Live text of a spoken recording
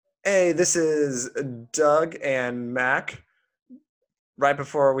Hey, this is Doug and Mac. Right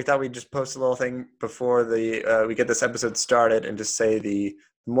before we thought we'd just post a little thing before the we get this episode started and just say the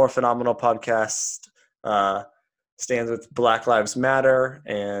More Phenomenal podcast uh, stands with Black Lives Matter,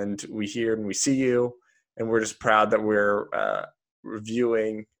 and we hear and we see you, and we're just proud that we're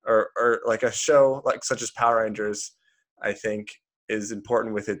reviewing or like a show like such as Power Rangers. I think is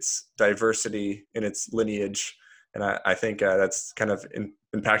important with its diversity in its lineage, and I think that's kind of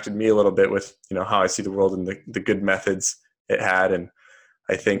impacted me a little bit with how I see the world and the good methods it had, and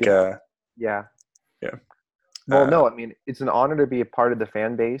I think Yeah, yeah. yeah Well, uh, no, I mean, it's an honor to be a part of the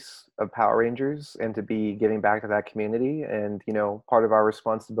fan base of Power Rangers and to be giving back to that community. And, part of our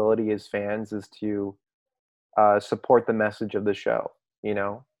responsibility as fans is to support the message of the show, you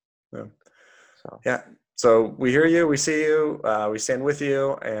know? yeah. So, Yeah. So we hear you, we see you, we stand with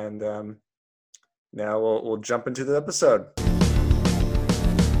you, and now we'll jump into the episode.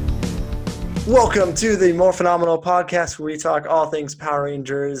 Welcome to the More Phenomenal podcast, where we talk all things Power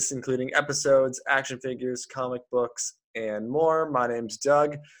Rangers, including episodes, action figures, comic books, and more. My name's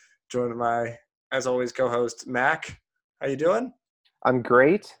Doug, joined by my, as always, co-host Mac. How you doing? I'm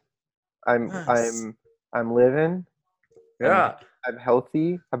great. I'm, Nice. I'm, I'm living. I'm, Yeah. I'm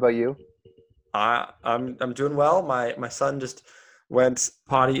healthy. How about you? I'm doing well. My son just went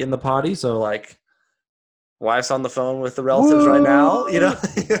potty in the potty, so like wife's on the phone with the relatives right now, Woo!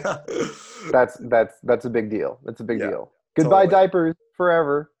 yeah. That's a big deal. That's a big Yeah, deal. Goodbye, totally. diapers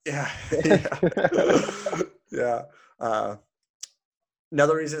forever. Yeah, yeah. Yeah. Uh,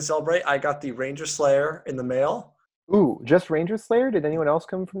 Another reason to celebrate, I got the Ranger Slayer in the mail. Ooh, just Ranger Slayer? Did anyone else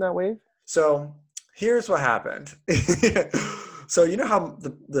come from that wave? So here's what happened. So you know how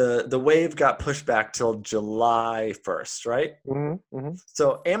the wave got pushed back till July 1st, right? Mm-hmm.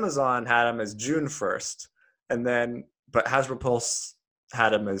 So Amazon had them as June 1st, and then but Hasbro Pulse had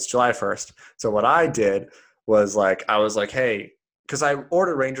them as July 1st. So what I did was like I was like, hey, because I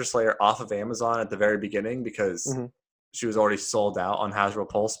ordered Ranger Slayer off of Amazon at the very beginning because Mm-hmm. she was already sold out on Hasbro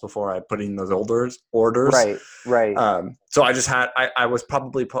Pulse before I put in those orders. Right, right. So I just had I was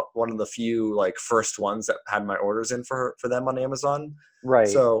probably one of the few like first ones that had my orders in for them on Amazon. Right.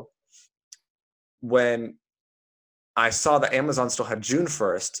 So when I saw that Amazon still had June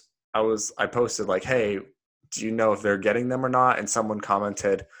 1st, I posted like, hey, do you know if they're getting them or not? And someone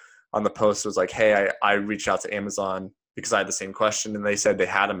commented on the post was like, hey, I reached out to Amazon because I had the same question, and they said they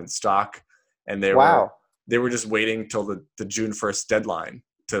had them in stock, and Wow. they were just waiting till the June 1st deadline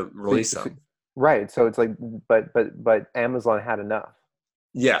to So, release so them. right. So it's like, but Amazon had enough.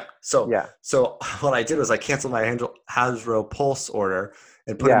 Yeah. So Yeah. so what I did was I canceled my Hasbro Pulse order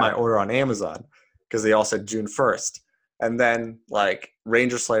and put in my Yeah. order on Amazon because they all said June 1st. And then like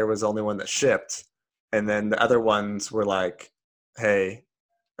Ranger Slayer was the only one that shipped. And then the other ones were like, hey,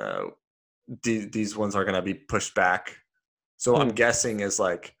 uh, these ones are going to be pushed back. So I'm Hmm. guessing is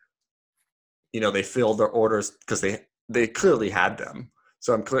like, they filled their orders because they clearly had them.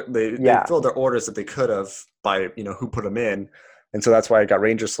 So they Yeah. filled their orders that they could have by who put them in, and so that's why I got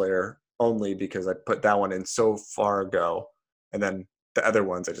Ranger Slayer only because I put that one in so far ago, and then the other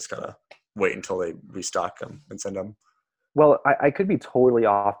ones I just gotta wait until they restock them and send them. Well, I could be totally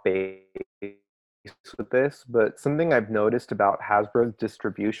off base with this, but something I've noticed about Hasbro's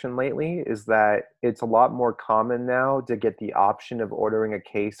distribution lately is that it's a lot more common now to get the option of ordering a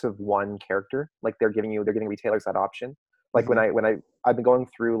case of one character. Like they're giving retailers that option. Like Mm-hmm. I've been going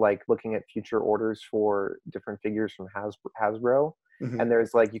through like looking at future orders for different figures from Hasbro, Mm-hmm. and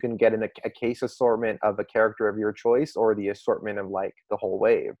there's like you can get a case assortment of a character of your choice or the assortment of like the whole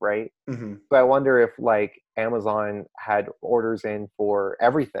wave, right? Mm-hmm. So I wonder if like Amazon had orders in for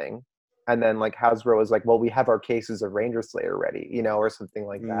everything, and then like Hasbro was like, "Well, we have our cases of Ranger Slayer ready," or something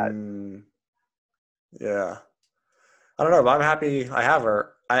like that. Mm, yeah, I don't know, but I'm happy I have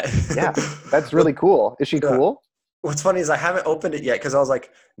her. I Yeah, that's really what cool. Is she yeah. cool? What's funny is I haven't opened it yet because I was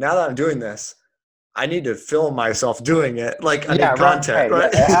like, now that I'm doing this, I need to film myself doing it. Like I Yeah, need content,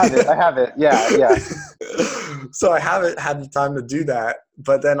 right. Yeah, right? I have it. I have it. Yeah, yeah. So I haven't had the time to do that.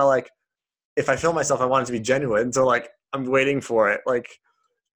 But then I like, if I film myself, I want it to be genuine. So like, I'm waiting for it. Like,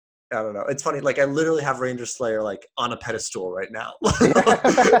 I don't know. It's funny. Like I literally have Ranger Slayer like on a pedestal right now.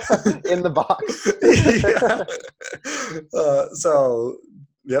 In the box. Yeah. So,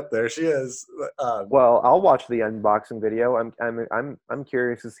 yep, there she is. Well, I'll watch the unboxing video. I'm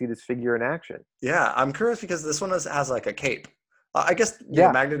curious to see this figure in action. Yeah, I'm curious because this one has like a cape. I guess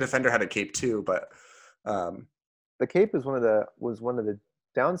Yeah, Magna Defender had a cape too, but um, the cape is one of the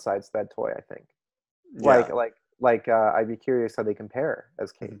downsides to that toy, I think. yeah, I'd be curious how they compare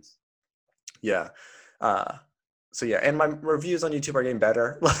as mhm, capes. yeah. so yeah, and my reviews on YouTube are getting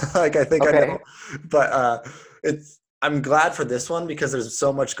better. Like I think I Okay. know, but it's I'm glad for this one because there's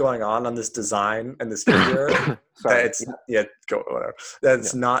so much going on this design and this figure that Sorry. it's Yeah. yeah go whatever that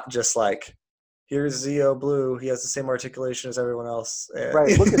it's No. not just like here's Zeo Blue. He has the same articulation as everyone else. And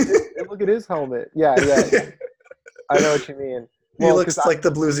Right. Look at his helmet. Yeah, yeah. I know what you mean. he Well, because looks like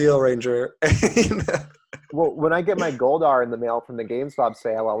the Blue Zeo Ranger. well, when I get my Goldar in the mail from the GameStop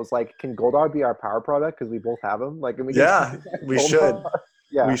sale, I was like, "Can Goldar be our power product? Because we both have them. Like, can we get Yeah, we should. Goldar?"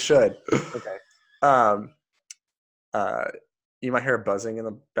 Yeah. We should. Okay. Um, uh, you might hear buzzing in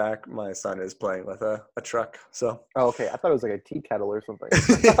the back. My son is playing with a truck, so Oh, okay. I thought it was like a tea kettle or something.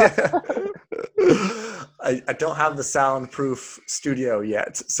 yeah. I don't have the soundproof studio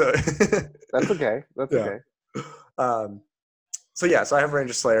yet, so That's okay. That's yeah. okay. Um, so yeah, so I have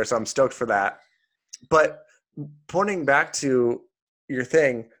Ranger Slayer, so I'm stoked for that. But pointing back to your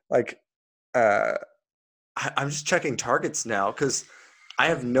thing, like uh, I'm just checking targets now because I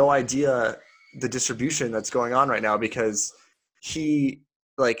have no idea the distribution that's going on right now because he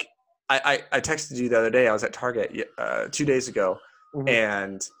like I texted you the other day. I was at Target 2 days ago, Mhm.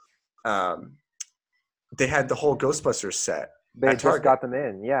 and um, they had the whole Ghostbusters set They at just Target. got them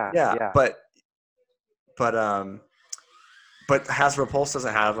in. Yeah, Yeah, yeah. but but Hasbro Pulse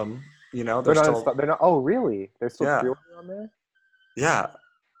doesn't have them. You know, they're They're not in still stock. They're not. Oh, really? They're still yeah pre-order on there? yeah.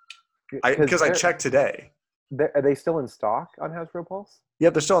 I Because because I checked today. are they still in stock on Hasbro Pulse?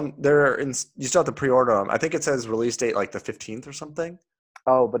 Yep, they're in. You still have to pre-order them. I think it says release date like the 15th or something.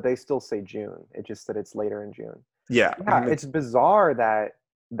 Oh, but they still say June. It just said it's later in June. Yeah, Yeah, it's bizarre that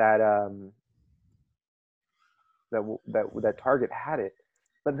that Target had it,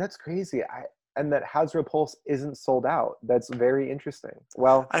 but that's crazy. And that Hasbro Pulse isn't sold out. That's very interesting.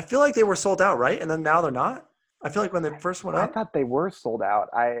 Well, I feel like they were sold out, right? And then now they're not. I feel like when they first went I up. thought they were sold out.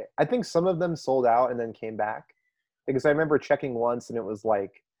 I think some of them sold out and then came back because I remember checking once and it was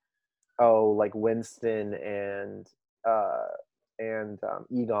like, oh, like Winston uh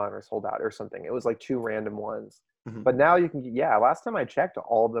Egon are sold out or something. It was like two random ones. Mhm. But now you can, yeah, last time I checked,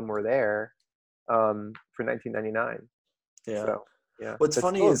 all of them were there for 1999. Yeah. So yeah, What's that's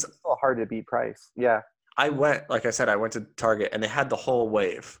funny is still a hard to beat price. Yeah, I went, like I said, I went to Target and they had the whole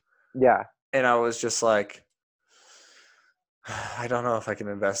wave, yeah. and I was just like, I don't know if I can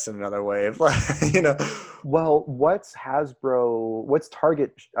invest in another wave. you know, Well, what's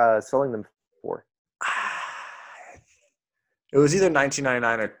Target selling them for? it was either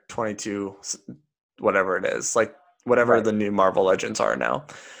 1999 or 22, whatever it is, like whatever Right. the new Marvel Legends are now.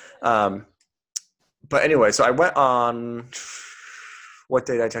 Um, but anyway, so I went on what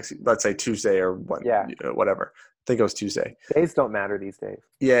date I text you? Let's say Tuesday or what, Yeah. whatever. I think it was Tuesday. Days don't matter these days.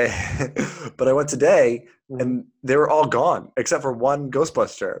 Yeah, but I went today Mhm. and they were all gone except for one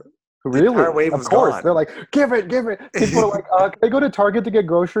Ghostbuster. The entire Really? wave Of was course. They're gone. like, give it, give it. People are like, can I go to Target to get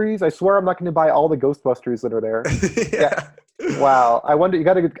groceries? I swear I'm not going to buy all the Ghostbusters that are there. Yeah. Yeah. Wow. I wonder,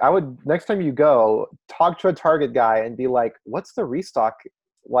 I would, next time you go, talk to a Target guy and be like, what's the restock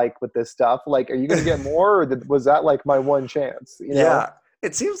like with this stuff? Like, are you going to get more or was that like my one chance? You know? Yeah.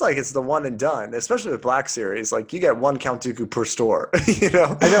 It seems like it's the one and done, especially with Black Series. Like you get one Count Dooku per store, you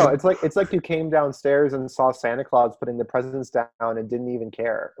know? I know. It's like you came downstairs and saw Santa Claus putting the presents down and didn't even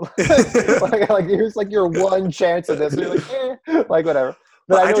care. like here's like your one chance at this. And you're like, like whatever.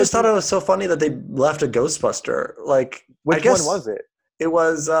 But But I I know just what thought you. it was so funny that they left a Ghostbuster. Like I Which one guess was it? it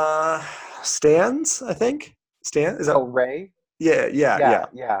was Stan's, I think. Stan? Is that Oh, Ray. yeah, yeah, Yeah,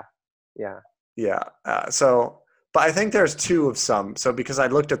 yeah. yeah, yeah. Yeah. But I think there's two of some. So because I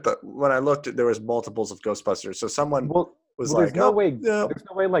looked at when I looked at, there was multiples of Ghostbusters. So someone Well, was well, there's like, no oh, way. yeah, There's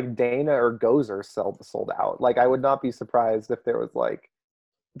no way like Dana or Gozer sold out. Like I would not be surprised if there was like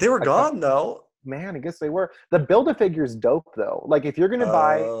they were a couple. gone though. Man, I guess they were. The Build-A-Figure's dope though. Like if you're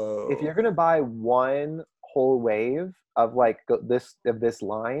Oh. gonna buy one whole wave of like this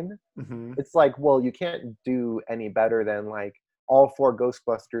line, Hmm. it's like, well, you can't do any better than like all four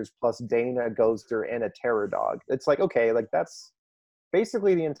Ghostbusters plus Dana, Gozer, and a Terror Dog. It's like, okay, like that's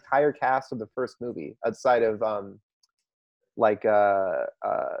basically the entire cast of the first movie, outside of like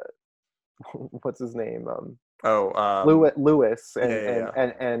what's his name? Oh, Lewis yeah, and yeah, and yeah.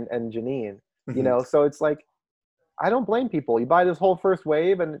 and and and Janine. You Hmm. know, so it's like I don't blame people. You buy this whole first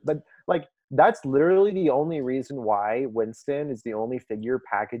wave, but like that's literally the only reason why Winston is the only figure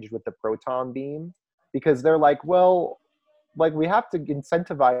packaged with the proton beam, because they're like, well, like we have to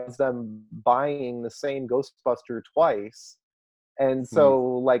incentivize them buying the same Ghostbuster twice, and Hmm. so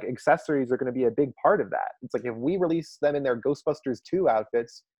like accessories are going to be a big part of that. It's like if we release them in their Ghostbusters 2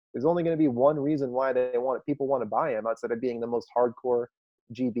 outfits, there's only going to be one reason why people want to buy them outside of being the most hardcore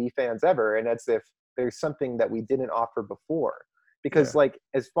GB fans ever, and that's if there's something that we didn't offer before. Because Yeah. like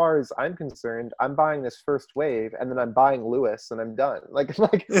as far as I'm concerned, I'm buying this first wave and then I'm buying Lewis and I'm done.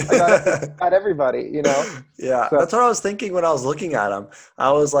 Got everybody, you know. Yeah, So that's what I was thinking when I was looking at him.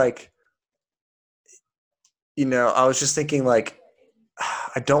 I was like, I was just thinking like,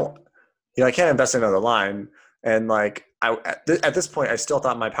 I don't, I can't invest in another line. And like, at this point, I still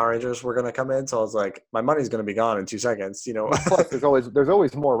thought my Power Rangers were going to come in. So I was like, my money's going to be gone in 2 seconds, well, plus there's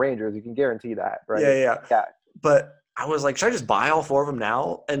always more Rangers. You can guarantee that, Yeah, right? yeah. Yeah, But I was like, should I just buy all 4 of them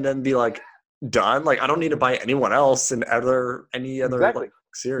now and then be like done? Like, I don't need to buy anyone else in any other like exactly. Yeah,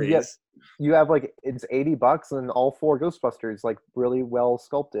 series. you have like it's $80 and all 4 Ghostbusters like really well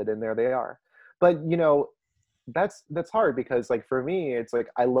sculpted, and there they are. But that's hard because like for me, it's like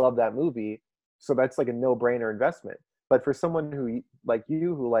I love that movie, so that's like a no-brainer investment. But for someone who like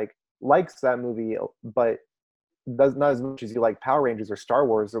you who like likes that movie but does not as much as you like Power Rangers or Star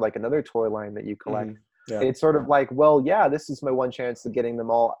Wars or like another toy line that you collect. Yeah. It's sort of like, well, yeah, this is my one chance of getting them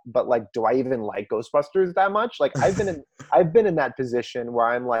all, but like, do I even like Ghostbusters that much? Like, I've been in that position where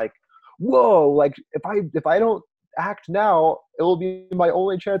I'm like, whoa, like if I don't act now, it will be my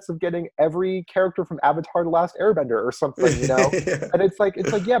only chance of getting every character from Avatar: The Last Airbender or something, you know? Yeah. And it's like,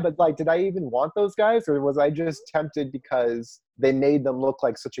 yeah, but like, did I even want those guys, or was I just tempted because they made them look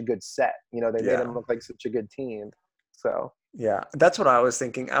like such a good set? You know, they made Yeah. them look like such a good team. So Yeah. That's what I was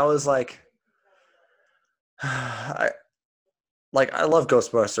thinking. I was like, I love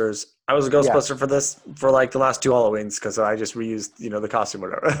Ghostbusters. I was a yeah, Ghostbuster for like the last 2 Halloweens because I just reused, the costume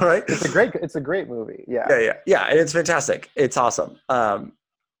or whatever, right? it's a great movie. Yeah, Yeah, yeah, yeah. And it's fantastic. It's awesome.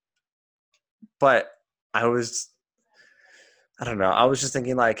 But I was, I don't know. I was just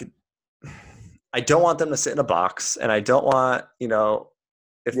thinking like, I don't want them to sit in a box, and I don't want,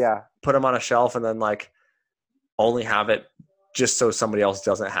 if yeah. put them on a shelf and then like only have it just so somebody else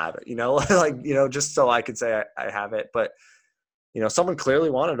doesn't have it, like, just so I could say I have it. But, someone clearly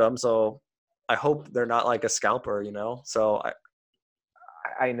wanted them. So I hope they're not like a scalper, So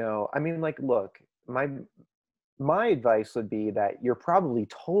I know. I mean, like, look, my advice would be that you're probably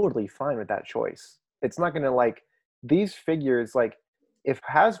totally fine with that choice. It's not going to like these figures like if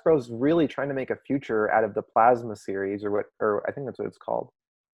Hasbro's really trying to make a future out of the Plasma series or I think that's what it's called,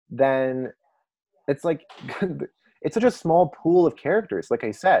 then it's like it's such a small pool of characters like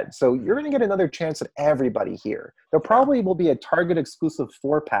I said. So you're going to get another chance at everybody here. There yeah, probably will be a Target exclusive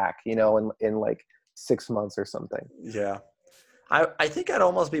 4-pack, in like 6 months or something. yeah. I think I'd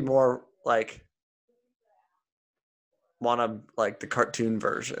almost be more like want to like the cartoon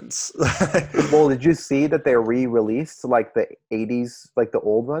versions. Well, did you see that they re-released like the '80s, like the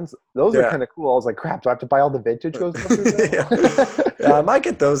old ones? Those are Yeah. kind of cool. I was like, crap, do I have to buy all the vintage Ghostbusters Yeah. Yeah, I now? might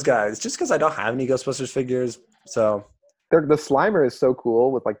get those guys just because I don't have any Ghostbusters figures. So The Slimer is so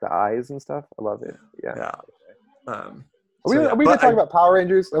cool with like the eyes and stuff. I love it. Yeah. yeah. Um, Are so we, yeah, are we even talking about Power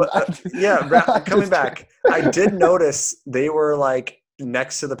Rangers? yeah, coming Just kidding. back, I did notice they were like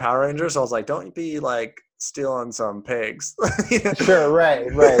next to the Power Rangers. So I was like, don't be like stealing some pigs. Sure, right.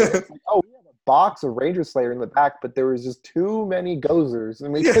 It's like, oh, we have a box of Ranger Slayer in the back, but there was just too many Gozers,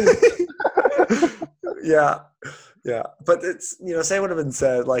 and we couldn't. Yeah, yeah. But it's same would have been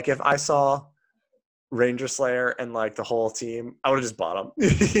said. Like if I saw Ranger Slayer and like the whole team, I would have just bought them.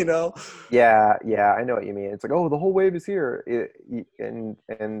 Yeah, I know what you mean. It's like, oh, the whole wave is here, and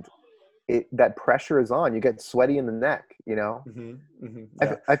that pressure is on. You get sweaty in the neck, you know.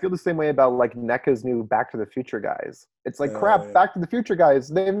 Yeah. I feel the same way about like NECA's new Back to the Future guys. It's like crap. Yeah. Back to the Future guys.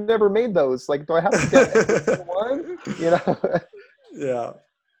 They've never made those. Like, do I have to get every single one? You know. Yeah.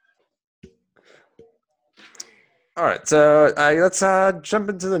 All right. So let's jump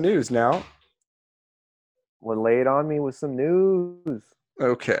into the news now. Well, lay it on me with some news.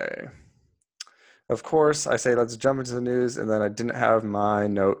 Okay. Of course, I say let's jump into the news, and then I didn't have my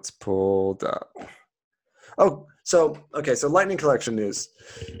notes pulled up. Oh, so okay. So Lightning Collection news.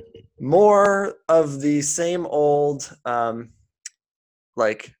 More of the same old,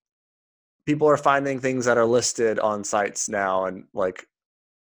 like people are finding things that are listed on sites now, and like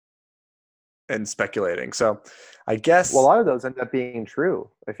and speculating. So I Well, a guess lot of those end up being true.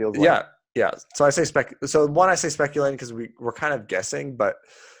 It feels like. yeah, yeah. So I say So one, I say speculating because we're kind of guessing, but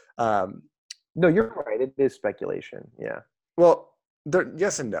um, No, you're right. It is speculation. Yeah, well, they're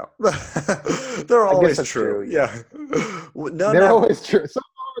yes and no. They're I guess always that's true. true. Yeah, Yeah. None they're have always true. So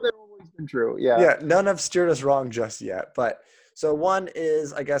far, they've always been true. Yeah, yeah, none have steered us wrong just yet. But so one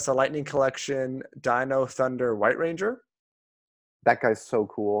is, I guess, a Lightning Collection Dino Thunder White Ranger. that guy's so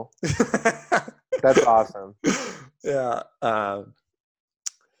cool. That's awesome. Yeah.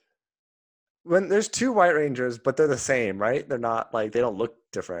 When there's 2 White Rangers, but they're the same, right? They're not like they don't look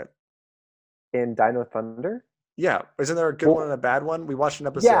different. in Dino Thunder. Yeah, isn't there a good one Well, and a bad one? We watched an yeah,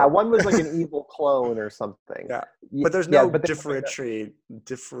 episode. one was like an evil clone or something. Yeah, but there's Yeah, no but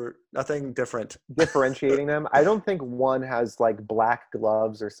nothing different. differentiating them. I don't think one has like black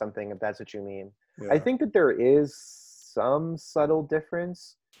gloves or something, if that's what you mean. I Yeah, think that there is some subtle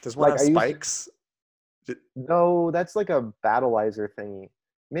difference. does one Like have I used to, spikes? no, that's like a battleizer thingy.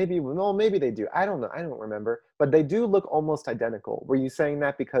 Maybe, well, maybe they do. I don't know. I don't remember. But they do look almost identical. Were you saying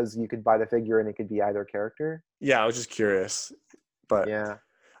that because you could buy the figure and it could be either character? Yeah, I was just curious, but Yeah.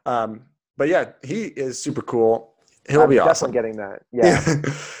 um, but yeah, he is super cool. He'll I'm be definitely awesome. getting that. Yeah,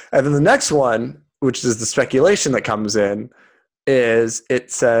 Yeah. and then the next one, which is the speculation that comes in, is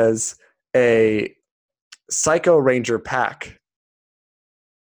it says a Psycho Ranger pack.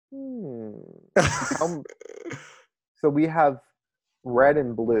 Hmm. How, so we have red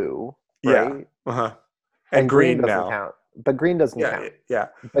and blue, Yeah, right? uh-huh. And And green green doesn't now. count. But green doesn't Yeah, count. yeah,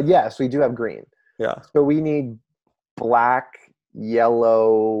 But yes, we do have green. yeah. So we need black,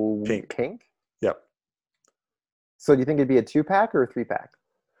 yellow, Pink. pink. Yep. So do you think it'd be a 2-pack or a 3-pack?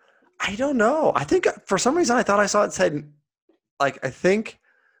 I don't know. I think for some reason I thought I saw it said like I think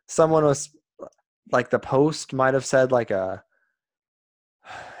someone was like the post might have said like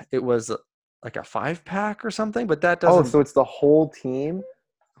it was like a 5-pack or something, but that Oh, doesn't. so it's the whole team?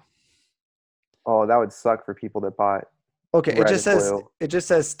 Oh, that would suck for people that bought Okay, red and blue. it just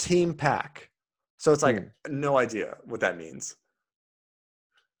says team pack. So it's like Hmm. no idea what that means.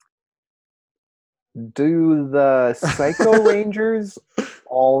 Do the Psycho Rangers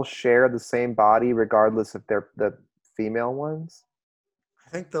all share the same body regardless if they're the female ones? I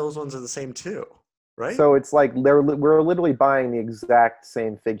think those ones are the same too, right? So it's like we're literally buying the exact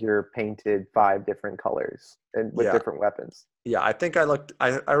same figure painted 5 different colors and with Yeah. different weapons. Yeah, I think I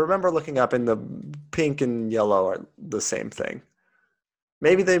remember looking up in the pink and yellow are the same thing.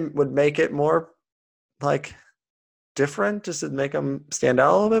 Maybe they would make it more like different just to make them stand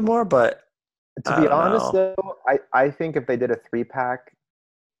out a little bit more, but To I be don't honest, know. though, I think if they did a 3-pack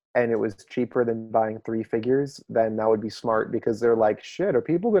and it was cheaper than buying 3 figures, then that would be smart because they're like, shit, are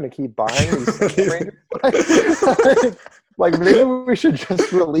people going to keep buying these Psycho Rangers? Like, maybe we should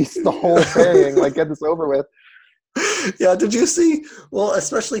just release the whole thing, like get this over with. Yeah, did you see? Well,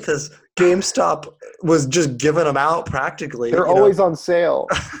 especially because GameStop was just giving them out practically, They're always on sale.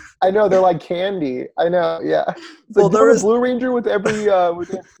 I know they're like candy. I know, yeah. It's Well, like, do you there want a is, Blue Ranger with every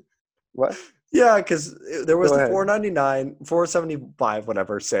what? yeah, because there was Go the ahead. 499, 475,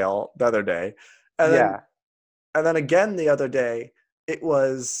 whatever sale the other day, and then Yeah. again the other day it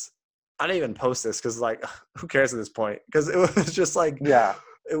was. I didn't even post this because like who cares at this point? Because it was just like Yeah.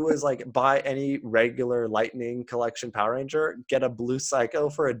 it was like buy any regular Lightning Collection Power Ranger, get a Blue Psycho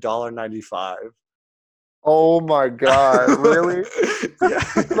for $1.95. Oh my god, really? Yeah.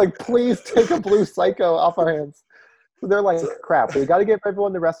 Like, please take a Blue Psycho off our hands. So they're So, like, crap, we got to give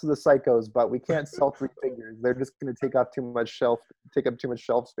everyone the rest of the Psychos, but we can't sell 3 figures. They're just going to take up too much shelf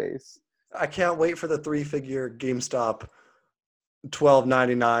space. I can't wait for the 3-figure GameStop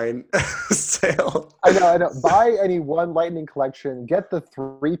 12.99 sale. I know. Buy any one Lightning Collection, get the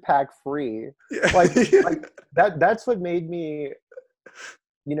 3-pack free. Yeah. Like that's what made me,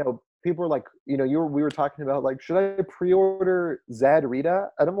 people were like, we were talking about like, should I pre-order Zad Rita?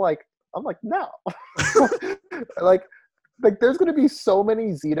 And I'm like, no. like there's gonna be so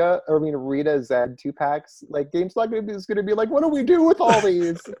many Rita Zed 2-packs. Like GameStop is gonna be like, what do we do with all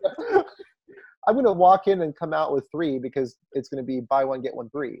these? I'm gonna walk in and come out with 3 because it's gonna be buy one get one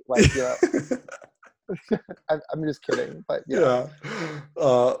free. Like, I'm just kidding, but Yeah.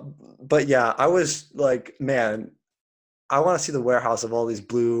 But yeah, I was like, man, I want to see the warehouse of all these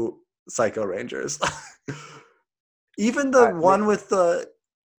blue Psycho Rangers. Even the one with the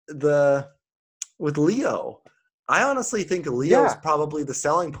with Leo. I honestly think Leo is yeah. probably the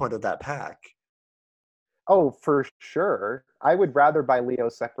selling point of that pack. Oh, for sure. I would rather buy Leo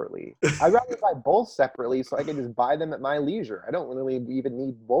separately. I'd rather buy both separately so I can just buy them at my leisure. I don't really even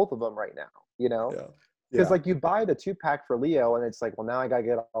need both of them right now, Yeah. Because Yeah. like you buy the 2-pack for Leo and it's like, well, now I gotta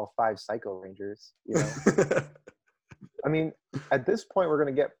get all 5 Psycho Rangers. I mean, at this point, we're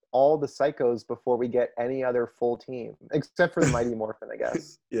gonna get all the Psychos before we get any other full team, except for the Mighty Morphin, I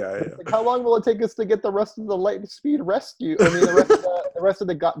guess. Yeah. But it's like, how long will it take us to get the rest of the Light Speed Rescue? I mean, the rest of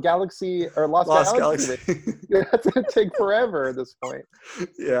the Galaxy or Lost Lost Galaxy. Galaxy. That's gonna take forever at this point.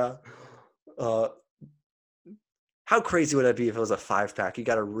 Yeah. Uh, how crazy would it be if it was a 5-pack? You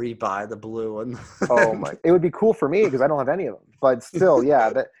got to rebuy the blue one. Oh my! It would be cool for me because I don't have any of them. But still,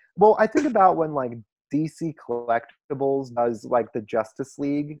 yeah. Well, I think about when like DC Collectibles does like the Justice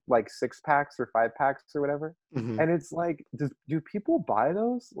League, like 6 packs or 5 packs or whatever. Hmm. And it's like, do people buy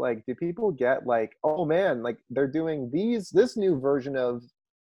those? Like, do people get like, oh man, like they're doing this new version of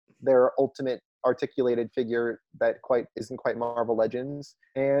their ultimate articulated figure that quite isn't quite Marvel Legends,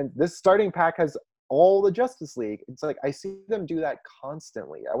 and this starting pack has all the Justice League. It's like I see them do that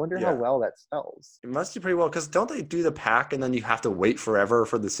constantly. I wonder how Yeah. well that sells. It must do pretty well because don't they do the pack and then you have to wait forever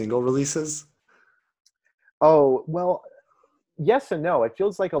for the single releases? Oh well, yes and no. It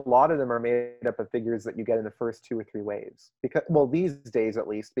feels like a lot of them are made up of figures that you get in the first 2 or 3 waves. Because, well, these days at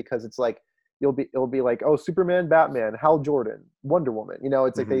least, because it's like it'll be like, oh, Superman, Batman, Hal Jordan, Wonder Woman. You know,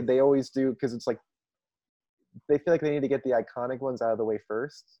 it's like Hmm. they always do, because it's like they feel like they need to get the iconic ones out of the way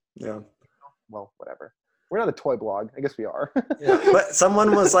first. Yeah. Well, whatever. We're not a toy blog. I guess we are. Yeah. But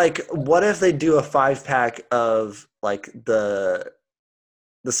someone was like, what if they do a 5 pack of like the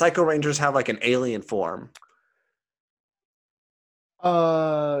Psycho Rangers have like an alien form?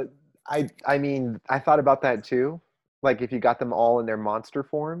 uh, I mean, I thought about that too. Like if you got them all in their monster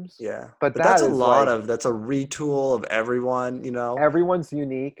forms, Yeah. but But that's that a is lot like of that's a retool of everyone, you know? everyone's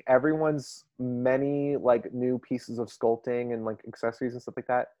unique. Everyone's many like new pieces of sculpting and like accessories and stuff like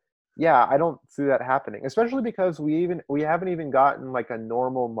that. Yeah, I don't see that happening, especially because we haven't even gotten like a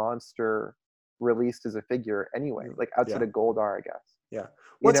normal monster released as a figure anyway, like outside Yeah. of Goldar, I guess. Yeah. You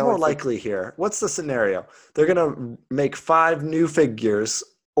What's know, more it's like, likely here? What's the scenario? They're gonna make 5 new figures,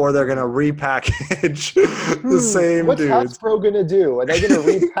 or they're gonna repackage the same what's dudes. Hasbro gonna do? Are they gonna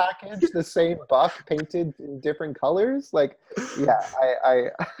repackage the same buck painted in different colors? Like, yeah, I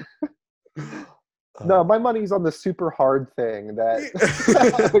no, my money's on the super hard thing that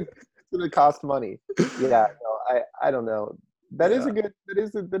it's gonna cost money. Yeah, no, I don't know. That is Yeah. a good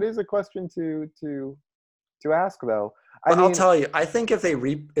that is a question to ask though. I But I'll mean, tell you, I think if they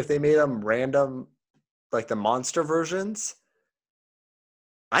made them random, like the monster versions,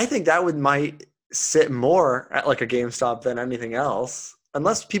 I think that would might sit more at like a GameStop than anything else.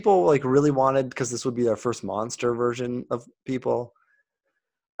 Unless people like really wanted, because this would be their first monster version of people.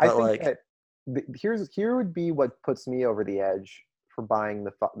 I But think like, that here would be what puts me over the edge for buying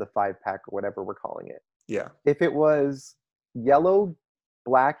the 5 pack or whatever we're calling it. yeah. If it was yellow,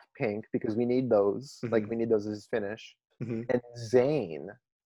 black, pink, because we need those, like Hmm. we need those as finish, Hmm. and Zane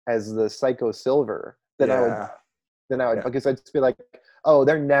as the Psycho Silver, Yeah. then I would, Yeah. because I'd just be like, oh,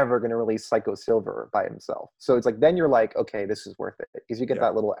 they're never going to release Psycho Silver by himself. So it's like then you're like, okay, this is worth it because you get Yeah.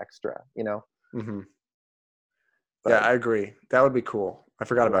 that little extra, you know. Hmm. Yeah, But I agree. That would be cool. I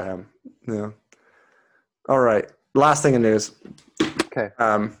forgot yeah, about him. Yeah. All right. Last thing in news. okay,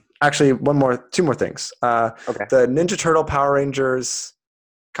 Actually, two more things. okay, The Ninja Turtle Power Rangers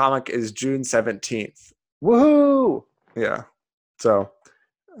comic is June 17th. woohoo! Yeah. So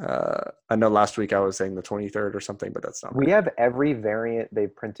I know last week I was saying the 23rd or something, but that's not We have every variant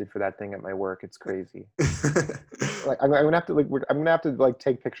they've printed for that thing at my work. It's crazy. Like I'm gonna have to I'm gonna have to like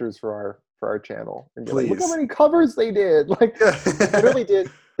take pictures for our channel and be like, look how Please. many covers they did. Like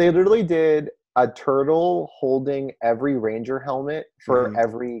they literally did a turtle holding every ranger helmet for Hmm.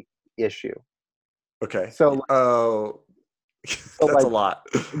 every issue. Okay. So Oh, so that's a like lot.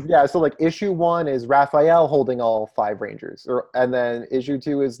 yeah, so like issue 1 is Raphael holding all 5 rangers, and then issue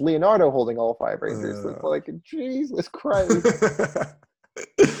 2 is Leonardo holding all 5 rangers. So it's Uh, like Jesus Christ,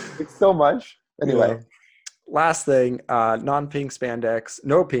 it's so much. yeah. Anyway, Last thing, non-pink spandex,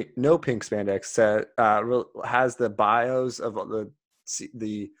 no pink spandex set has the bios of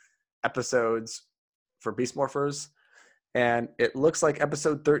the episodes for Beast Morphers, and it looks like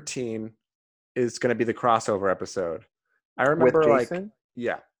episode 13 is going to be the crossover episode. I with remember like, Jason,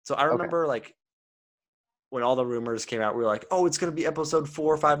 yeah. So I okay. remember like when all the rumors came out, we were like, oh, it's going to be episode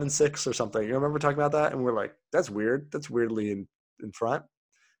 4, 5, and 6 or something. You remember talking about that? And we're like, that's weird. That's weirdly in front.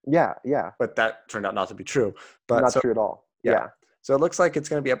 Yeah, yeah. But that turned out not to be true. But Not so true at all. yeah. Yeah. So it looks like it's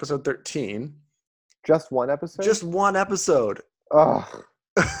going to be episode 13. Just one episode? Just one episode. Ugh.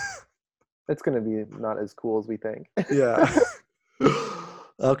 It's gonna be not as cool as we think. Yeah.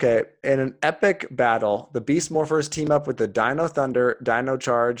 Okay. In an epic battle, the Beast Morphers team up with the Dino Thunder, Dino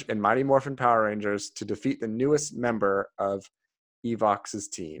Charge, and Mighty Morphin Power Rangers to defeat the newest member of Evox's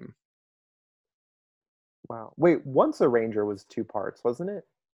team. Wow. Wait, Once a Ranger was 2 parts, wasn't it?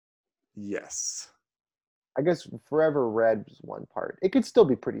 Yes. I guess Forever Red was 1 part. It could still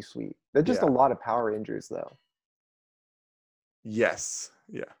be pretty sweet. There's just a Yeah. lot of Power Rangers though. Yes.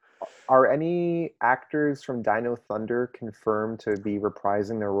 Yeah. Are any actors from Dino Thunder confirmed to be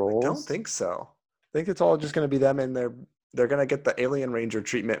reprising their I don't roles? think so. I think it's all just going to be them, and they're going to get the Alien Ranger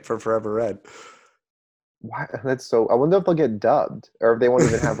treatment for Forever Red. Why? That's so. I wonder if they'll get dubbed or if they won't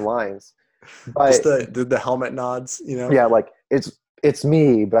even have lines. Just But the helmet nods, you know? yeah, like it's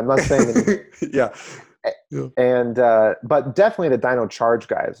me, but I'm not saying anything. Yeah. Yeah. And but definitely the Dino Charge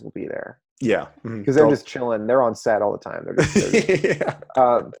guys will be there Yeah. Mhm. because they're just chilling. They're on set all the time. They're just Yeah.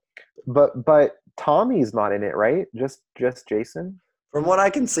 um, but Tommy's not in it, right? Just Jason. From what I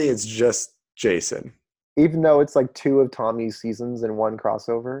can see, it's just Jason. Even though it's like two of Tommy's seasons in one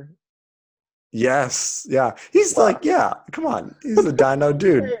crossover. Yes. Yeah. He's Wow. like, yeah, come on. He's a dino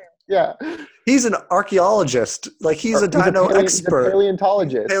dude. Yeah. He's an archaeologist. Like he's a dino He's a expert. He's a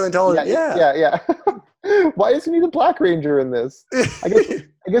paleontologist. paleontologist. Yeah, Yeah. yeah, yeah. Why isn't he the Black Ranger in this? I guess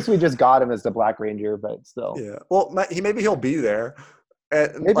I guess we just got him as the Black Ranger, but still. Yeah. Well, maybe he'll be there.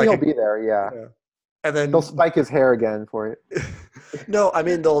 And Maybe like he'll be there, yeah. yeah. And They'll then spike his hair again for it. no, I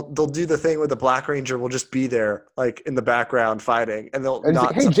mean they'll do the thing where the Black Ranger will just be there, like in the background fighting, and they'll And he's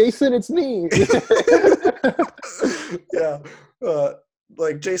like, not. hey, Jason, it's me. Yeah, uh,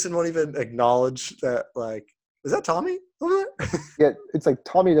 like Jason won't even acknowledge that. Like, is that Tommy over Yeah, it's like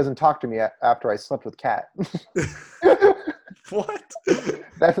Tommy doesn't talk to me after I slept with Kat. there? What?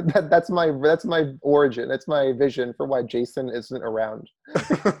 That's my origin. That's my vision for why Jason isn't around.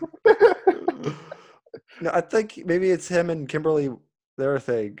 No, I think maybe it's him and Kimberly, their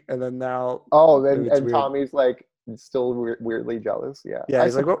thing, and then now Oh, maybe it's and weird. Tommy's like still weirdly jealous. Yeah, Yeah, I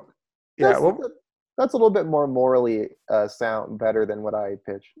he's like, suppose well, yeah, that's well, that's a little bit more morally sound better than what I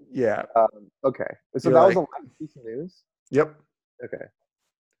pitched. yeah. Okay, so You're that was like, the last piece of news. yep. Okay,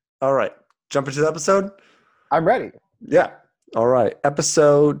 All right, jump into the episode. I'm ready. Yeah. All right.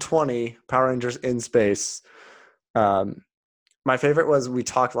 Episode 20, Power Rangers in Space. Um, my favorite was we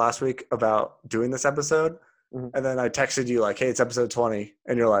talked last week about doing this episode, Mhm. and then I texted you like, "Hey, it's episode 20,"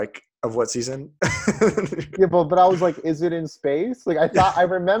 and you're like, "Of what season?" Yeah, but I was like, is it in space? Like I thought I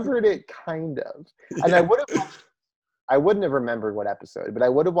remembered it kind of, and Yeah. I wouldn't have remembered what episode, but I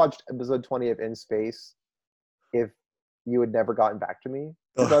would have watched episode 20 of In Space if you had never gotten back to me.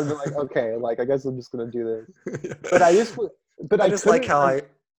 Because I'd be like, okay, like I guess I'm just gonna do this. But I just, but I I just like couldn't. how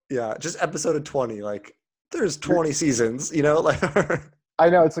yeah, just episode of 20. Like, there's 20 seasons, you know, like I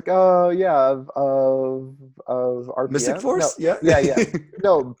know it's like, oh yeah, of Mystic RPM. No, Force. Yeah. yeah, yeah,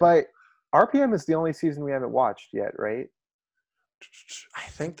 no, but RPM is the only season we haven't watched yet, right? I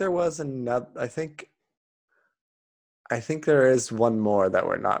think there was another. I think there is one more that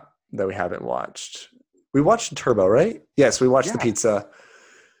we haven't watched. We watched Turbo, right? Yes, we watched the Yeah, pizza.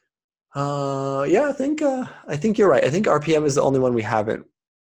 Yeah, I think you're right. I think RPM is the only one we haven't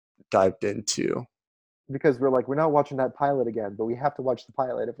dived into. because we're like, we're not watching that pilot again, but we have to watch the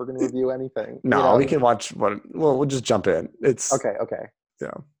pilot if we're going to review anything, you No, we know? can watch one. Well, we'll just jump in. It's Okay, okay.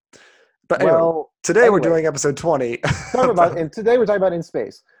 yeah. But anyway, Well, today we're anyway, doing episode 20. and today we're talking about In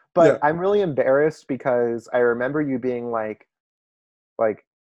Space, but Yeah. I'm really embarrassed because I remember you being like, like,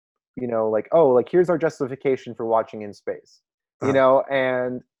 oh, like here's our justification for watching In Space,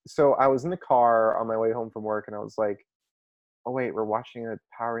 and so I was in the car on my way home from work, and I was like, oh wait, we're watching a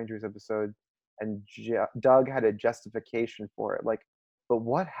Power Rangers episode, and Doug had a justification for it, like, but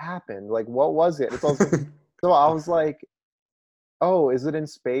what happened? Like, what was it? So I was like, oh, is it in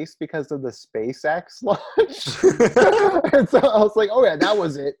space because of the SpaceX launch? And so I was like, oh yeah, that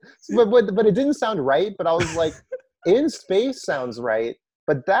was it. But it didn't sound right. But I was like, in space sounds right,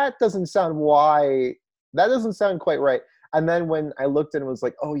 but that doesn't sound quite right. And then when I looked and was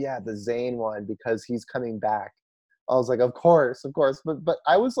like, oh yeah, the Zane one because he's coming back. I was like, of course, of course. But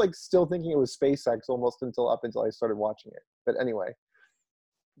I was like still thinking it was SpaceX almost until I started watching it. But anyway,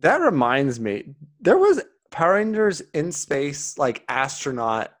 That reminds me, there was Power Rangers in Space like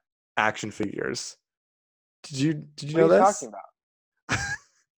astronaut action figures. Did you what are know you talking this? about?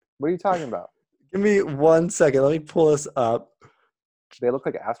 What are you talking about? Give me 1 second. Let me pull this up. They look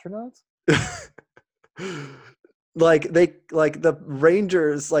like astronauts? Like the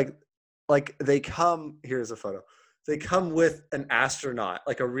Rangers like they come, here's a photo. They come with an astronaut,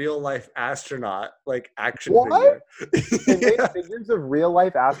 like a real life astronaut, like action What? figure. They made Yeah. figures of real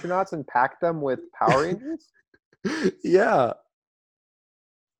life astronauts and packed them with Power Rangers? Yeah.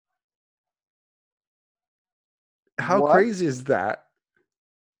 How What? crazy is that?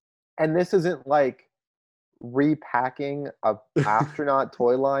 And this isn't like repacking a astronaut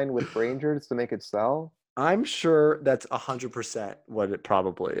toy line with Rangers to make it sell? I'm sure that's 100% what it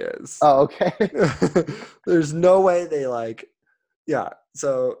probably is. Oh, okay. There's no way they like, yeah.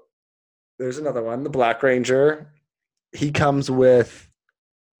 So there's another one, the Black Ranger. He comes with,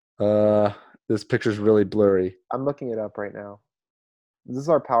 uh, this picture's really blurry. I'm looking it up right now. This is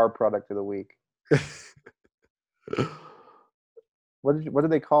our power product of the week. What are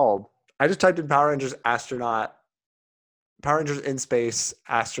they called? I just typed in Power Rangers astronaut, Power Rangers in space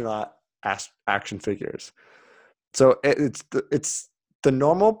astronaut. action figures. So it's the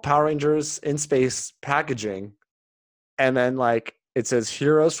normal Power Rangers in space packaging, and then like it says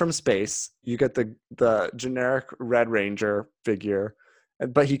Heroes from Space. You get the generic Red Ranger figure,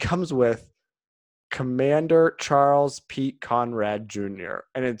 but he comes with Commander Charles Pete Conrad Jr.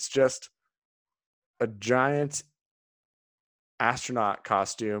 and it's just a giant astronaut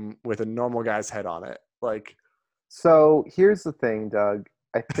costume with a normal guy's head on it. Like, So here's the thing, Doug.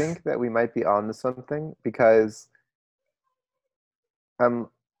 I think that we might be on to something because I'm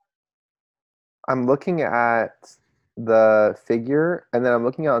I'm looking at the figure and then I'm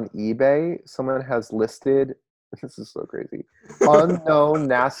looking on eBay. Someone has listed, this is so crazy, unknown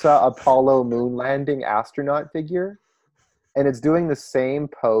NASA Apollo moon landing astronaut figure. And it's doing the same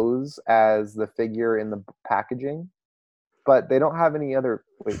pose as the figure in the packaging, but they don't have any other.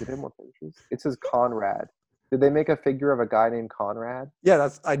 Wait, did they have more pictures? It says Conrad. Did they make a figure of a guy named Conrad? yeah,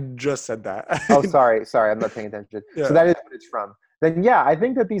 I just said that. Oh, sorry, I'm not paying attention. So Yeah. that is what it's from. Then yeah, I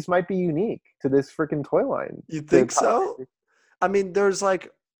think that these might be unique to this freaking toy line. You The think so? I mean, there's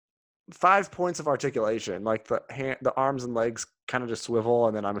like 5 points of articulation. Like the arms and legs kind of just swivel,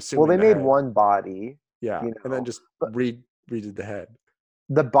 and then I'm Well, assuming they the made head. one body, Yeah, and then just but redid the head.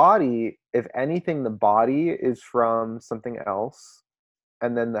 the body, if anything, the body is from something else,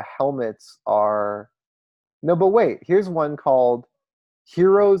 and then the helmets are no. But wait, here's one called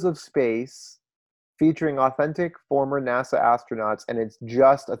Heroes of Space, featuring authentic former NASA astronauts, and it's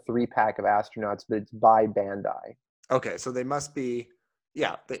just a 3-pack of astronauts, but it's by Bandai. Okay, so they must be.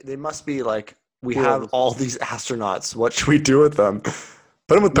 Yeah, they must be like we Heroes have of all Space. these astronauts. What should we do with them?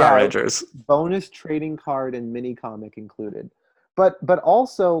 Put them with Power Yeah, Rangers. bonus trading card and mini comic included. But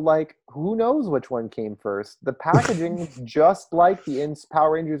also like who knows which one came first? The packaging is just like the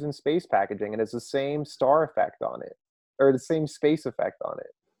Power Rangers in Space packaging, and it's the same star effect on it, or the same space effect on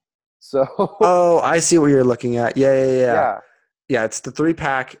it. So Oh, I see what you're looking at. Yeah. yeah. Yeah, it's the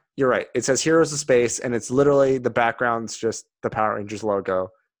 3-pack. You're right. It says Heroes of Space, and it's literally the background's just the Power Rangers logo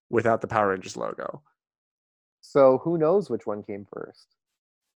without the Power Rangers logo. So who knows which one came first?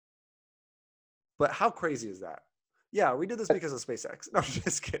 But how crazy is that? Yeah, we did this because of SpaceX. No, I'm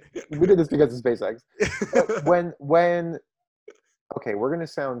just kidding. We did this because of SpaceX. When okay, we're gonna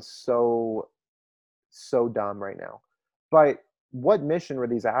sound so dumb right now, but what mission were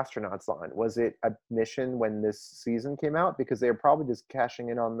these astronauts on? Was it a mission when this season came out? Because they were probably just cashing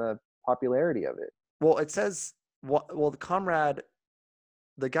in on the popularity of it. Well, it says well the comrade,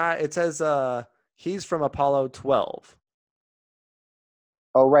 the guy. It says he's from Apollo 12.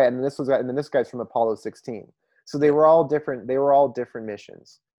 Oh, right, and then this guy's from Apollo 16. So they Yeah, were all different. They were all different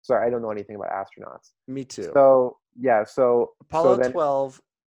missions. Sorry, I don't know anything about astronauts. me too. So yeah, so Apollo then 12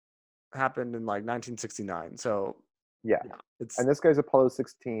 happened in like 1969. So yeah, yeah, it's and this guy's Apollo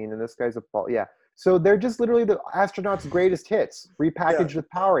 16, and this guy's Apollo. Yeah. So they're just literally the astronauts' greatest hits, yeah. repackaged with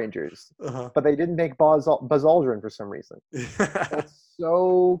Power Rangers, Uh-huh. but they didn't make Buzz Aldrin for some reason. That's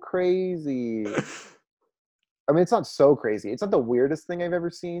so crazy. I mean, it's not so crazy. It's not the weirdest thing I've ever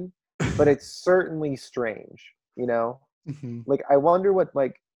seen, but it's certainly strange. You know, Mhm. like I wonder what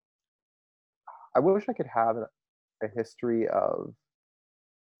like I wish I could have a history of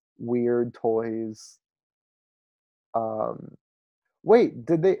weird toys. Um, wait,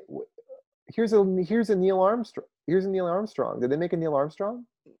 did they? Here's a Neil Armstrong. Here's a Neil Armstrong. Did they make a Neil Armstrong?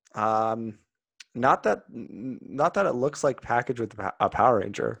 Um, not that it looks like packaged with a Power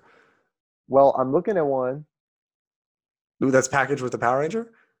Ranger. Well, I'm looking at one. Ooh, that's packaged with a Power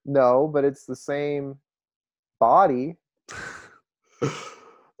Ranger. No, but it's the same body.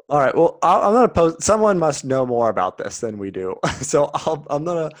 All right. Well, I'm gonna post. Someone must know more about this than we do, so I'm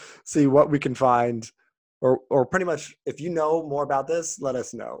gonna see what we can find, or pretty much if you know more about this, let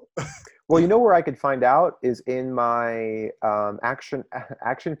us know. Well, you know where I could find out is in my action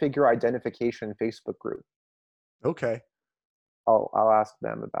figure identification Facebook group. Okay. I'll ask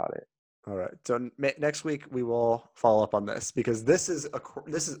them about it. All right. So next week we will follow up on this because this is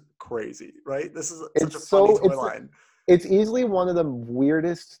crazy, right? This is such a It's funny so toy line. it's easily one of the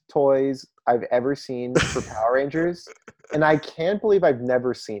weirdest toys I've ever seen for Power Rangers, and I can't believe I've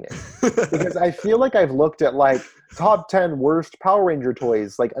never seen it because I feel like I've looked at like top 10 worst Power Ranger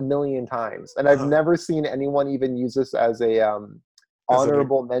toys like a million times, and I've uh, never seen anyone even use this as a as a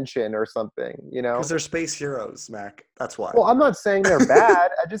honorable mention or something, you because know? they're space heroes, Mac. That's why. Well, I'm not saying they're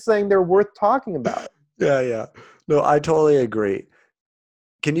bad. I'm just saying they're worth talking about. Yeah. No, I totally agree.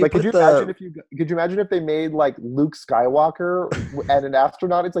 Can you Like, put the could you imagine if they made like Luke Skywalker and an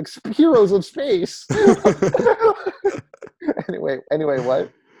astronaut? It's like heroes of space. Anyway,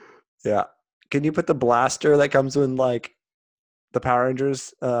 what? yeah? Can you put the blaster that comes in like the Power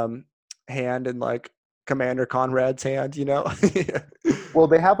Rangers hand in like Commander Conrad's hand, you know? Well,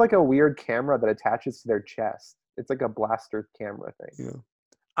 they have like a weird camera that attaches to their chest. It's like a blaster camera thing. Yeah.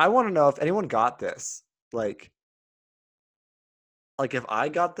 I want to know if anyone got this. Like if I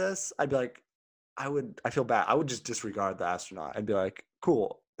got this, I'd be like, I feel bad. I would just disregard the astronaut. I'd be like,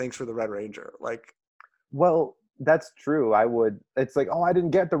 cool, thanks for the Red Ranger. Like, Well, that's true. I would. It's like, oh, I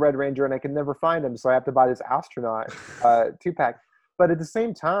didn't get the Red Ranger, and I can never find him, so I have to buy this astronaut 2-pack. But at the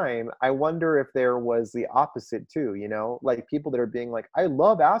same time, I wonder if there was the opposite too. You know, like people that are being like, I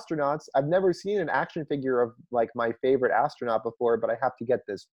love astronauts. I've never seen an action figure of like my favorite astronaut before, but I have to get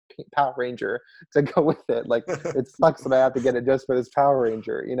this Power Ranger to go with it. Like, it sucks that I have to get it just for this Power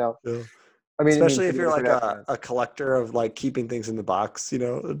Ranger. You know, yeah. I mean, Especially for if the you're like different astronauts. a collector of like keeping things in the box, you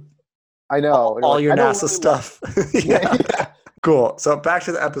know, I know. And all like, your I don't NASA really want. stuff. Yeah, Yeah. yeah. Cool. So back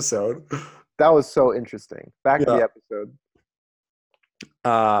to the episode. That was so interesting. Back to Yeah. the episode.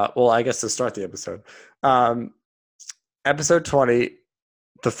 Well, I guess to start the episode. Um, episode 20,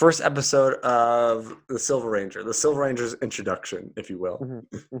 the first episode of the Silver Ranger, the Silver Ranger's introduction, if you will.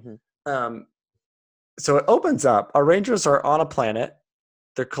 Mm-hmm. Mm-hmm. Um, so it opens up. Our Rangers are on a planet.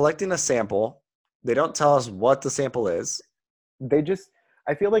 They're collecting a sample. They don't tell us what the sample is. They just,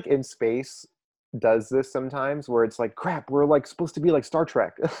 I feel like in space does this sometimes where it's like, crap, we're like supposed to be like Star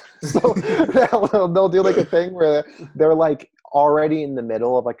Trek. So they'll do like a thing where they're like already in the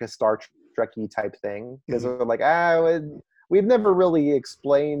middle of like a Star Trekky type thing because they're like, we've never really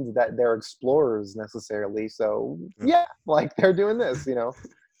explained that they're explorers necessarily. So yeah, like they're doing this, you know.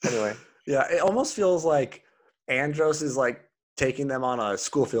 Anyway. Yeah, it almost feels like Andros is like taking them on a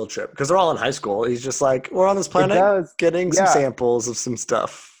school field trip because they're all in high school. He's just like, we're on this It planet does. getting some Yeah. samples of some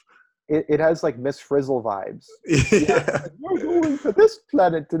stuff. It has like Miss Frizzle vibes. Yeah. Yeah. Like, we're going to this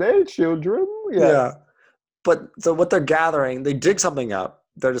planet today, children. Yeah. Yeah. But so what they're gathering, they dig something up.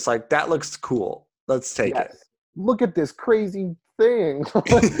 They're just like, that looks cool. Let's take Yes. Look at this crazy thing.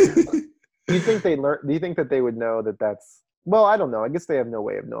 it. Do you think they learn? Do you think that they would know that that's? Well, I don't know. I guess they have no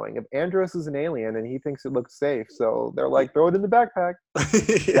way of knowing. If Andros is an alien and he thinks it looks safe, so they're like, throw it in the backpack.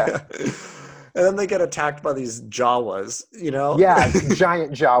 Yeah. And then they get attacked by these Jawas, you know? Yeah,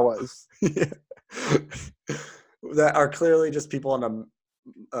 giant Jawas. Yeah. That are clearly just people in like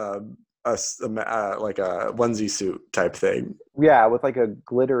a onesie suit type thing. Yeah, with like a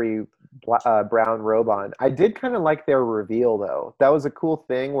glittery brown robe on. I did kind of like their reveal though. That was a cool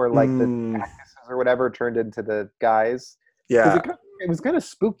thing where like the cactuses or whatever turned into the guys. Yeah. It was kind of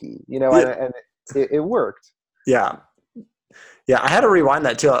spooky, you know, Yeah. and it worked. Yeah. Yeah, I had to rewind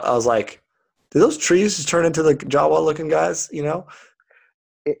that too. I was like, did those trees just turn into the Jawa looking guys, you know?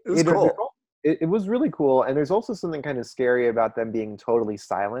 It was cool. It was really cool, and there's also something kind of scary about them being totally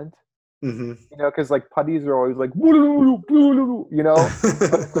silent. Mm-hmm. You know, because like putties are always like, you know,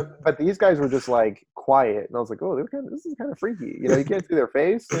 but these guys were just like quiet, and I was like, oh, this is kind of freaky. You know, you can't see their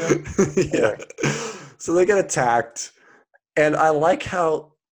face. You know? Yeah. So they get attacked, and I like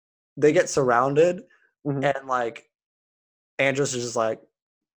how they get surrounded, and like Andros is just like,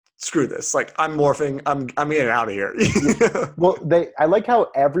 screw this. Like, I'm morphing. I'm getting out of here. Well, I like how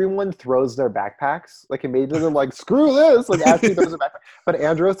everyone throws their backpacks. Like immediately they're like, screw this. Like Ashley throws her backpack. But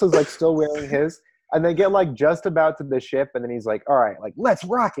Andros is like still wearing his. And they get like just about to the ship, and then he's like, all right, like let's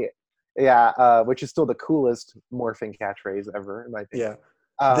rock it. Yeah, which is still the coolest morphing catchphrase ever, in my opinion.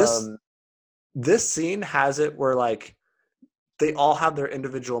 Yeah. This scene has it where like they all have their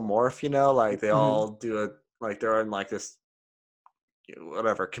individual morph, you know, like they all do it, like they're in like this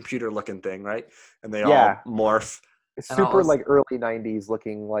whatever computer looking thing, right? And they all morph. It's super like early 90s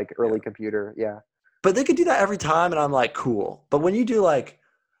looking, like early computer. Yeah. But they could do that every time, and I'm like, cool. But when you do like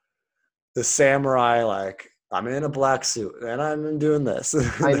the samurai, like I'm in a black suit and I'm doing this.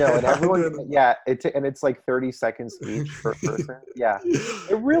 I know, and everyone, and it's like 30 seconds each per person. Yeah,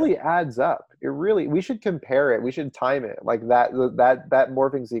 it really adds up. We should compare it. We should time it like that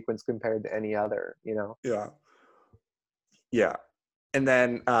morphing sequence compared to any other, you know? Yeah. Yeah. And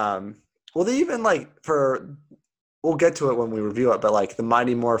then, well, they even like we'll get to it when we review it, but like the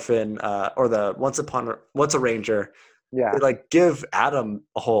Mighty Morphin or the Once a Ranger, they like give Adam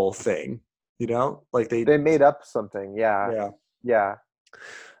a whole thing, you know, like they made up something. Yeah.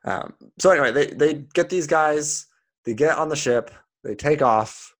 So anyway, they get these guys, they get on the ship, they take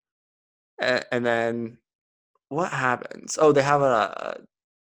off, and then what happens? Oh, they have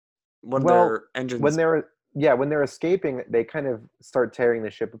their engines. When they're escaping, they kind of start tearing the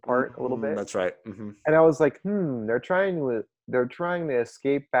ship apart a little bit. That's right. Mm-hmm. And I was like, they're trying to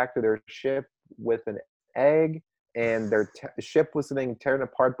escape back to their ship with an egg, and their ship was being torn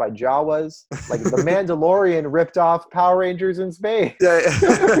apart by Jawas. Like the Mandalorian ripped off Power Rangers in space. Yeah.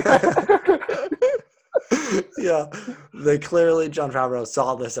 Yeah, they clearly John Favreau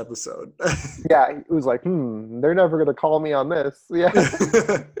saw this episode. Yeah, it was like, they're never gonna call me on this. Yeah,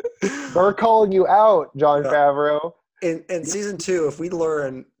 they're calling you out, John Yeah. Favreau. In season 2, if we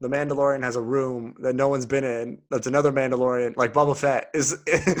learn the Mandalorian has a room that no one's been in, that's another Mandalorian, like Boba Fett is.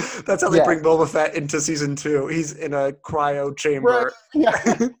 That's how they Yeah, bring Boba Fett into season 2. He's in a cryo right. chamber. Yeah,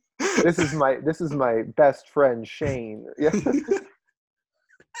 this is my best friend Shane. Yeah,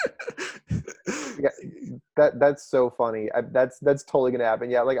 yeah. That's so funny. That's totally gonna happen.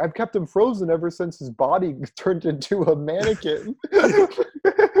 Yeah, like I've kept him frozen ever since his body turned into a mannequin.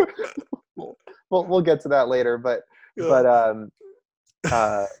 We'll get to that later, but Yeah. but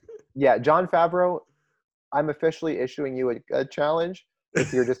uh yeah, John Favreau, I'm officially issuing you a challenge.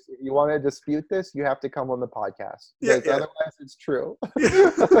 If you want to dispute this, you have to come on the podcast Yeah, because yeah. otherwise it's true.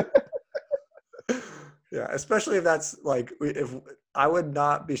 Yeah. Yeah, especially if that's like if I would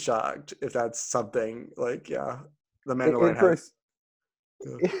not be shocked if that's something like the Mandalorian For has.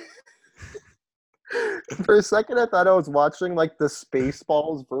 Yeah. for a second, I thought I was watching like the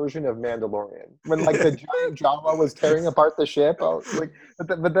Spaceballs version of Mandalorian when like the giant Java was tearing apart the ship. I was like,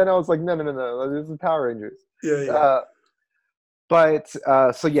 but then I was like, no, this is Power Rangers. Yeah, yeah. Uh, but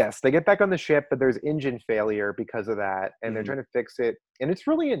so yes, they get back on the ship, but there's engine failure because of that, and they're Mhm. trying to fix it, and it's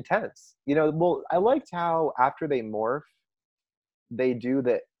really intense. Well, I liked how after they morph, they do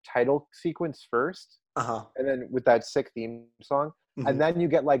the title sequence first, Uh-huh. and then with that sick theme song, and Mhm. then you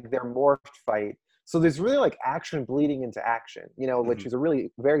get like their morphed fight. So there's really like action bleeding into action, which Mhm. is a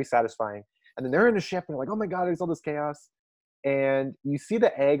really very satisfying. And then they're in a ship, and they're like, oh my god, there's all this chaos. And you see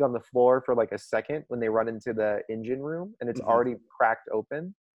the egg on the floor for like a second when they run into the engine room, and it's Mhm. already cracked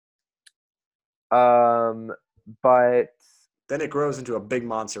open. Um, but Then it grows into a big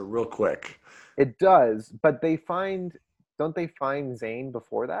monster real quick. it does. But don't they find Zane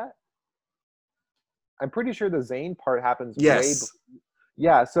before that? I'm pretty sure the Zane part happens way Yes. before.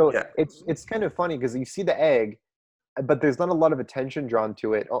 Yeah, so Yeah. it's kind of funny because you see the egg, but there's not a lot of attention drawn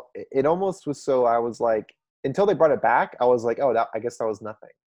to it. It almost was so I was like, until they brought it back, I was like, oh, I guess that was nothing,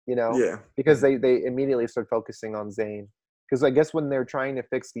 Yeah. because they immediately start focusing on Zane. Because I guess when they're trying to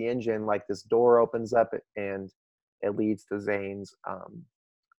fix the engine, like this door opens up and it leads to Zane's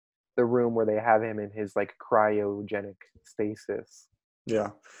the room where they have him in his like cryogenic stasis.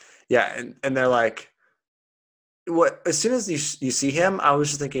 Yeah. Yeah, and they're like what as soon as you see him, I was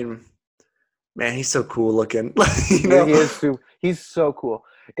just thinking, man, he's so cool looking. you Yeah, know? he's so cool.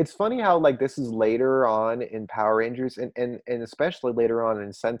 It's funny how like this is later on in Power Rangers and especially later on in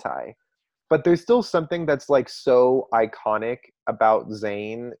Sentai. But there's still something that's like so iconic about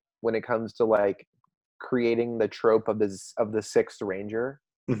Zane when it comes to like creating the trope of the Sixth Ranger.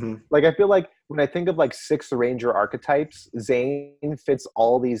 Mhm. Like I feel like when I think of like Sixth Ranger archetypes, Zane fits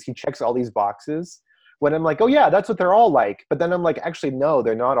he checks all these boxes. When I'm like, oh yeah, that's what they're all like. But then I'm like, actually no,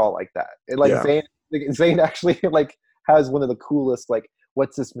 they're not all like that. Yeah. Zane actually like has one of the coolest like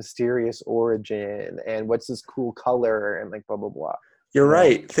what's this mysterious origin and what's this cool color and like blah blah blah. You're You know?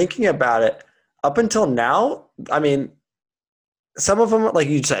 right. Thinking about it, up until now, I mean, some of them, like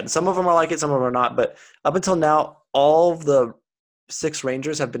you said, some of them are like it, some of them are not. But up until now, all of the six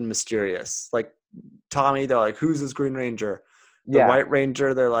Rangers have been mysterious. Like Tommy, they're like, "Who's this Green Ranger?" The Yeah, White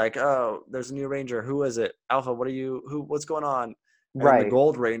Ranger, they're like, "Oh, there's a new Ranger. Who is it? Alpha, what are you? Who? What's going on?" And then the right.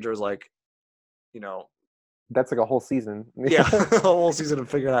 Gold Ranger is like, you know, That's like a whole season. yeah, a whole season of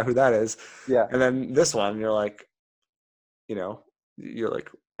figuring out who that is. Yeah. And then this one, you know, you're like,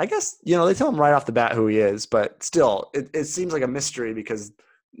 I guess, they tell him right off the bat who he is, but still, it seems like a mystery because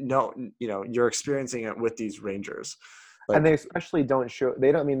no, you're experiencing it with these Rangers. And Like, they especially don't show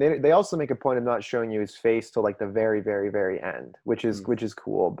they don't I mean they also make a point of not showing you his face till like the very very very end, mm, which is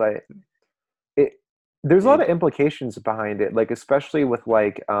cool, but it there's a lot yeah, of implications behind it, like especially with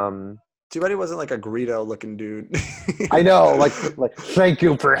like too bad he wasn't like a Greedo looking dude. I know, like thank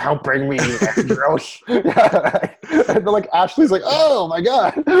you for helping me, Andros. And like Ashley's like, oh my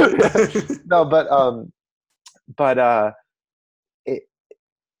god. No, but it,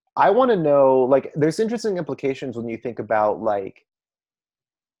 I want to know, like, there's interesting implications when you think about like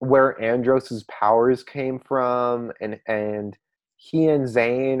where Andros's powers came from, and he and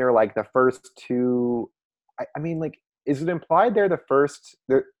Zane are like the first two. I mean, like, is it implied they're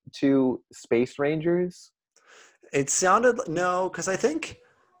the two Space Rangers? It sounded no, because I think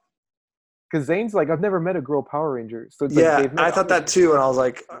Because Zane's like, I've never met a girl Power Ranger, so it's like yeah, they've met I thought other that Space too, and I was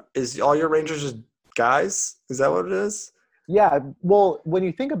Rangers. like, is all your Rangers just guys? Is that what it is? Yeah, well, when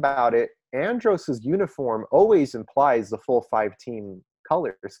you think about it, Andros's uniform always implies the full five team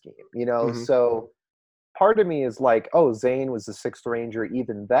color scheme, Mm-hmm. So part of me is like, oh, Zane was the Sixth Ranger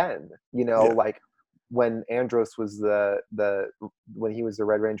even then, Yeah. like when Andros was when he was the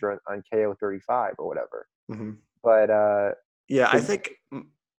Red Ranger on KO 35 or whatever. Hmm. But Yeah, I but think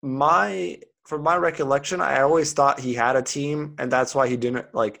from my recollection, I always thought he had a team, and that's why he didn't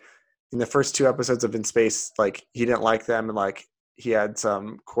like in the first two episodes of In Space, like he didn't like them, and like he had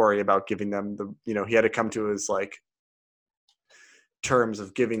some query about giving them he had to come to his like terms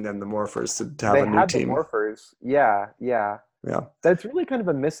of giving them the morphers to have they a new had the team. morphers. Yeah, yeah. Yeah, That's really kind of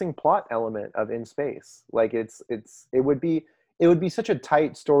a missing plot element of In Space. Like it would be such a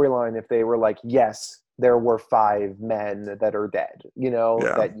tight storyline if they were like, yes, there were 5 men that are dead, yeah,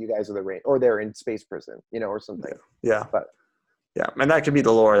 that you guys are the rain, or they're in space prison, or something. yeah, But yeah, and that could be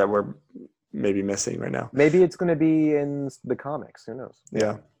the lore that we're maybe missing right now. maybe it's going to be in the comics. Who knows?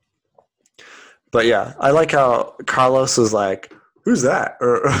 Yeah. But yeah, I like how Carlos was like, "Who's that?"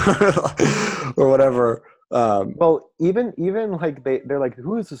 or or whatever. Well, even like they're like,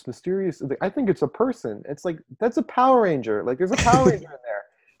 who is this mysterious? Like, I think it's a person. It's like that's a Power Ranger. Like there's a Power Ranger in there.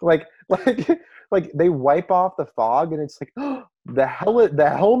 Like they wipe off the fog, and it's like the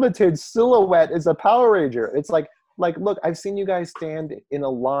helmeted silhouette is a Power Ranger. It's like look, I've seen you guys stand in a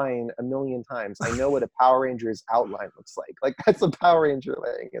line a million times. I know what a Power Ranger's outline looks like. Like that's a Power Ranger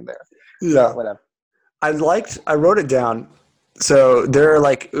laying in there. So Yeah, whatever. I wrote it down. So they're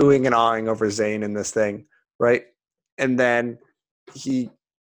like oohing and awing over Zane in this thing, right? And then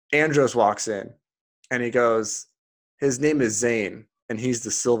Andros walks in, and he goes, "His name is Zane, and he's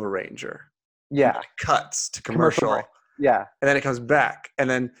the Silver Ranger." And then Yeah, it cuts to commercial break. commercial, Yeah, and then it comes back, and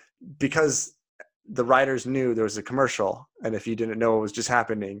then because the writers knew there was a commercial, and if you didn't know what was just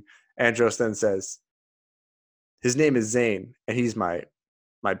happening, Andros then says, "His name is Zane, and he's my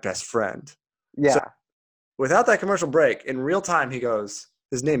best friend." So yeah. without that commercial break, in real time, he goes,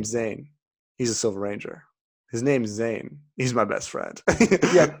 "His name's Zane. He's a Silver Ranger. His name's Zane. He's my best friend."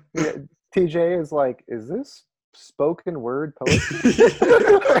 Yeah, yeah. TJ is like, is this spoken word poetry?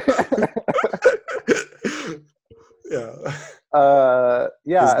 Yeah. His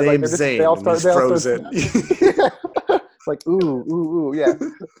Yeah, like name's they Zane, all and start he's they all start frozen. like ooh, yeah.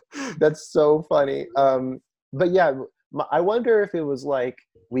 That's so funny. But yeah, I wonder if it was like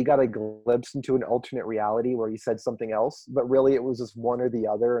we got a glimpse into an alternate reality where he said something else, but really it was just one or the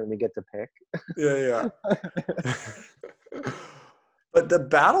other, and we get to pick. Yeah, yeah. But the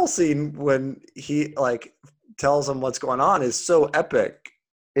battle scene when he like tells him what's going on is so epic.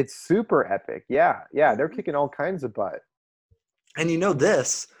 It's super epic. Yeah, yeah, they're kicking all kinds of butt. And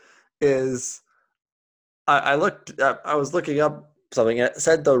this is I was looking up something, and it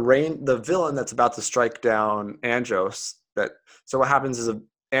said the villain that's about to strike down Andros. So what happens is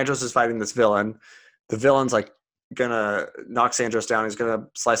Andros is fighting this villain. The villain's like gonna knock Andros down. He's gonna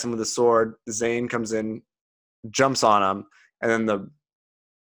slice him with a sword. Zane comes in, jumps on him, and then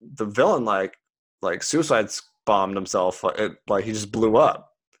the villain like suicide bombed himself. Like he just blew up.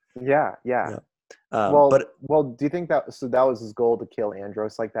 Yeah, yeah. Yeah. Well, But well, do you think that was his goal to kill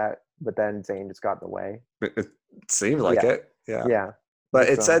Andros like that? But then Zane just got in the way. it seemed like Yeah, it. Yeah. yeah. But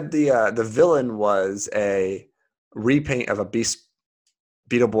It's it said the villain was a repaint of a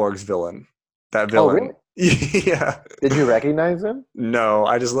Beetleborgs villain. That Oh, really? villain. Yeah. Did you recognize him? No,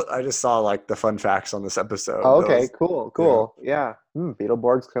 I just saw like the fun facts on this episode. Oh, That okay, was cool, yeah. cool. Yeah.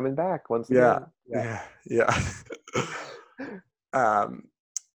 Beetleborg's coming back once Yeah. again. Yeah. Yeah. Yeah. um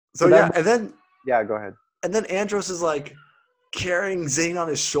so So that, yeah, yeah, go ahead. and then Andros is like carrying Zane on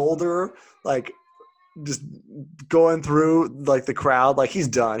his shoulder, like just going through like the crowd, like he's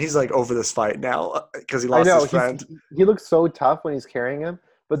done. He's like over this fight now because he I lost his know friend. he looks so tough when he's carrying him,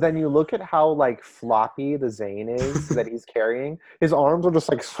 but then you look at how like floppy the Zane is that he's carrying. His arms are just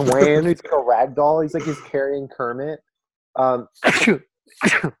like swaying. He's like a rag doll. He's carrying Kermit.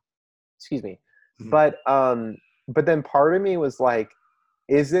 Excuse me. But then part of me was like,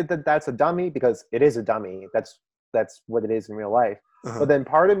 is it that that's a dummy? Because it is a dummy. That's what it is in real life. Uh-huh. But then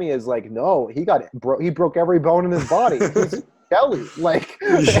part of me is like, no, he broke every bone in his body. He's jelly. Like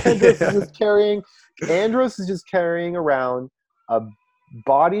Yeah. Andros is just carrying around a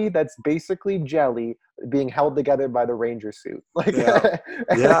body that's basically jelly being held together by the ranger suit. Like Yeah.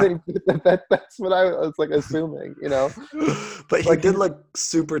 and I Yeah. think that's what I was like assuming. But he Like did look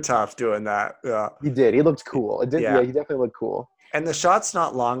super tough doing that. Yeah. he did. He looked cool. Yeah, Yeah. he definitely looked cool. And the shot's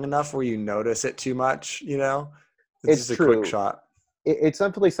not long enough where you notice it too much. It's It's just a quick true. shot. It's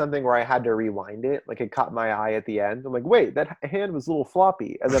definitely something where I had to rewind it. Like it caught my eye at the end. I'm like, wait, that hand was a little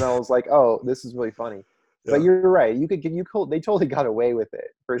floppy, and then I was like, oh, this is really funny. But Yeah. you're right. They totally got away with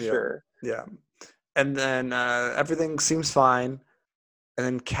it for Yeah. sure. Yeah. And then everything seems fine.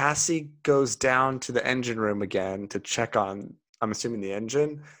 and then Cassie goes down to the engine room again to check on, I'm assuming, the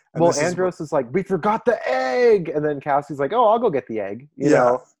engine. And Well, this is what, Andros is like, we forgot the egg, and then Cassie's like, oh, I'll go get the egg,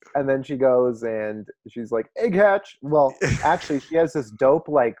 yeah. and then she goes and she's like, egg hatch. Well, actually, she has this dope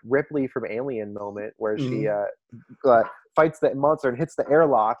like Ripley from Alien moment where she Mhm. uh, fights the monster and hits the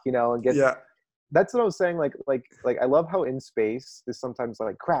airlock, and gets. Yeah. That's what I was saying. Like I love how in space is sometimes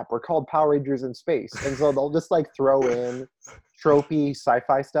like crap. We're called Power Rangers in space, and so they'll just like throw in tropey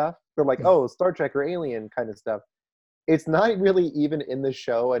sci-fi stuff. They're like, oh, Star Trek or Alien kind of stuff. It's not really even in the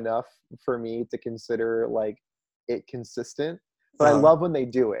show enough for me to consider like it consistent, but I Uh, love when they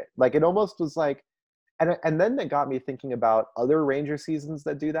do it. Like it almost was like, and then that got me thinking about other Ranger seasons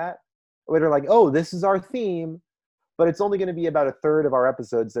that do that, where they're like, oh, this is our theme, but it's only going to be about a third of our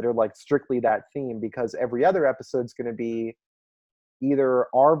episodes that are like strictly that theme, because every other episode's going to be either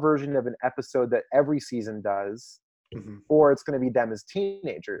our version of an episode that every season does, mhm. or it's going to be them as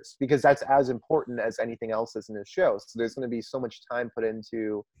teenagers, because that's as important as anything else is in this show. So there's going to be so much time put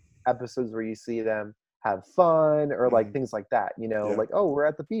into episodes where you see them have fun or like Mhm. things like that, Yeah. like, oh, we're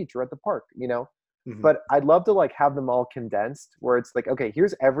at the beach or at the park. Mhm. But I'd love to like have them all condensed where it's like, okay,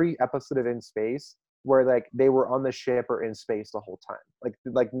 here's every episode of In Space where like they were on the ship or in space the whole time.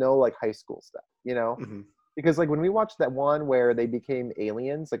 Like no like high school stuff. Mhm. Because like when we watched that one where they became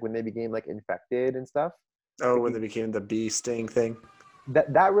aliens, like when they became like infected and stuff, Oh, like when they became the bee sting thing.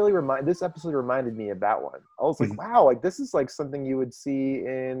 that really this episode reminded me of that one. I was like, Mhm. wow, like this is like something you would see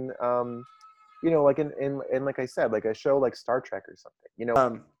in like in like I said, like a show like Star Trek or something.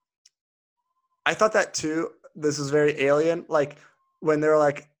 Um, I thought that too. This was very alien. Like when they were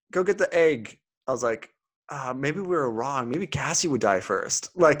like, "Go get the egg," I was like, maybe we were wrong. Maybe Cassie would die first.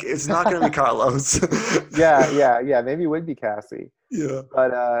 Like it's not going to be Carlos. Yeah, maybe it would be Cassie. Yeah.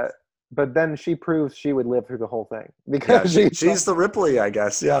 But then she proves she would live through the whole thing Yeah. because she's She's the Ripley, I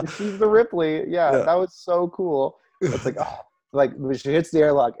guess. Yeah. she's the Ripley. Yeah, Yeah. that was so cool. It's like, oh, like when she hits the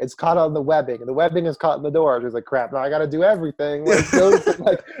airlock, it's caught on the webbing, and the webbing is caught in the door. She's like, crap, now I got to do everything. Like goes and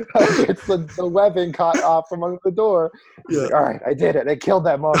like gets the webbing caught off from under the door. She's Yeah. like, all right, I did it. I killed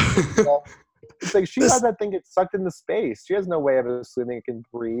that monster. It's like she had This that thing get sucked into space. She has no way of assuming it can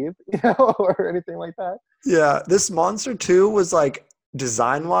breathe, or anything like that. Yeah, this monster too was like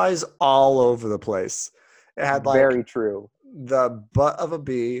design wise all over the place. It had like Very true. the butt of a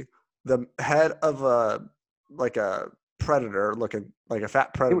bee, the head of a predator looking like a fat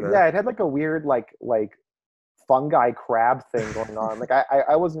Yeah, predator. it had like a weird like fungi crab thing going on. Like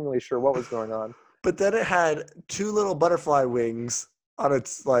I wasn't really sure what was going on. But then it had two little butterfly wings on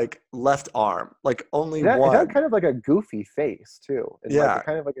its like left arm, like only It had one. kind of like a goofy face too, and like a Yeah.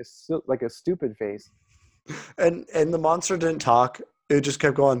 kind of like like a stupid face. And the monster didn't talk. It just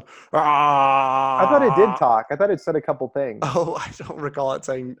kept going, I thought it did ah. talk. I thought it said a couple things. Oh, I don't recall it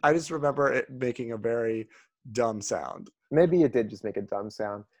saying. I just remember it making a very dumb sound. Maybe it did just make a dumb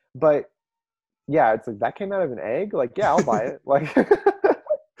sound, but yeah, it's like that came out of an egg. Like, yeah, I'll buy it. Like,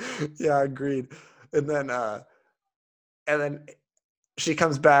 Yeah, agreed. And then and then she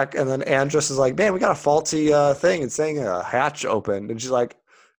comes back, and then Andress is like, "Man, we got a faulty thing. It's saying a hatch opened." And she's like,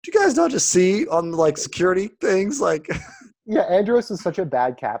 "Do you guys not just see on like security things like?" yeah, Andros is such a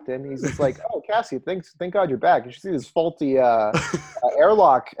bad captain. He's just like, oh, Cassie, thank God you're back. And she sees this faulty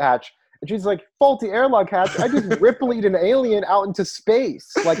airlock hatch. And she's like, faulty airlock hatch? I just Ripley'd an alien out into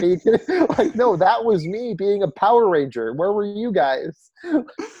space. Like, are you kidding? Like, no, that was me being a Power Ranger. Where were you guys?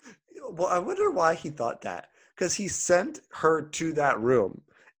 Well, I wonder why he thought that, because he sent her to that room,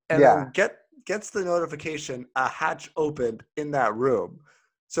 and Yeah. then gets the notification a hatch opened in that room.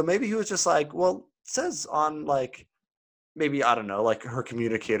 So maybe he was just like, well, it says on like maybe I don't know, like her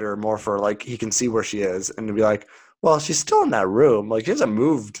communicator more for like he can see where she is, and to be like, well, she's still in that room, like she hasn't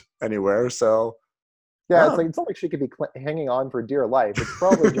moved anywhere, so Yeah, oh. it's not like she could be hanging on for dear life. It's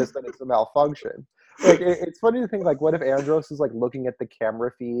probably just that it's a malfunction. Like it's funny to think like, what if Andros is like looking at the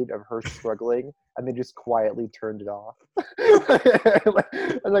camera feed of her struggling, and they just quietly turned it off?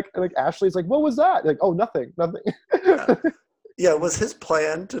 and like Ashley's like, what was that? Like, oh, nothing, nothing. Yeah. Yeah, was his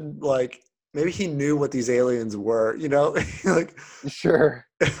plan to like maybe he knew what these aliens were, you know? Like Sure.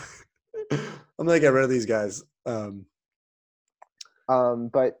 I'm gonna get rid of these guys. But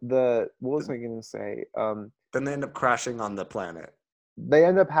what was I gonna say? Then they end up crashing on the planet. They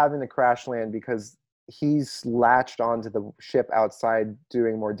end up having to crash land because he's latched onto the ship outside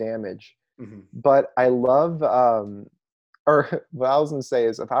doing more damage. Hmm. But I love or what I was gonna say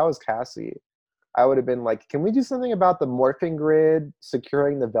is if I was Cassie, I would have been like, can we do something about the morphing grid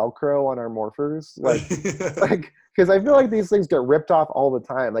securing the Velcro on our morphers? Like, because I feel like these things get ripped off all the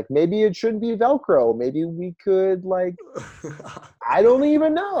time. Like, maybe it shouldn't be Velcro. Maybe we could, like, I don't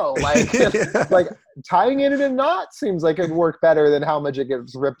even know. Like, like tying it in a knot seems like it'd work better than how much it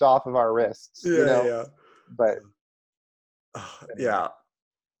gets ripped off of our wrists, you Yeah, know? yeah. But anyway. Yeah,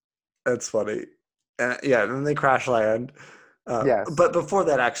 that's funny. Yeah, and then they crash land. Yes. But before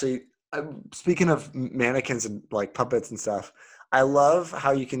that, actually, speaking of mannequins and like puppets and stuff, I love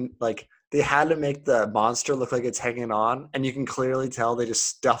how you can like they had to make the monster look like it's hanging on, and you can clearly tell they just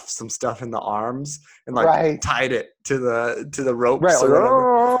stuffed some stuff in the arms and like Right. tied it to the Right. ropes Like, or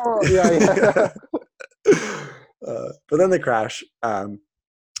whatever. oh, yeah, yeah. But then they crash,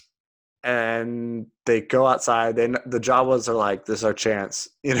 and they go outside. The Jawas are like, "This is our chance,"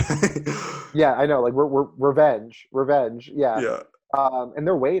 you know. Yeah, I know. Like we're revenge. Yeah. Yeah. And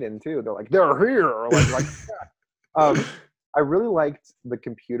they're waiting too. They're like, they're here. Like I really liked the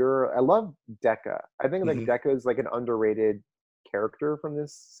computer. I love Deca. I think like Hmm. Deca is like an underrated character from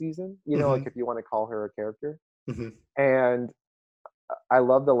this season. You know, like Hmm. if you want to call her a character. Hmm. And I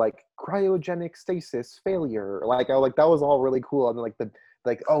love the like cryogenic stasis failure. Like I like that was all really cool. And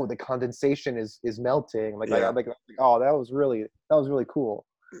like oh the condensation is melting. Like I Yeah. like oh that was really cool.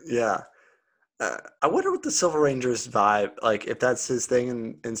 Yeah. I wonder what the Silver Ranger's vibe, like if that's his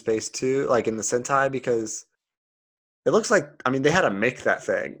thing in space too, like in the Sentai, because it looks like, I mean, they had to make that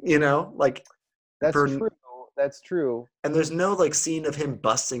thing, like That's for, true. That's true. and there's no like scene of him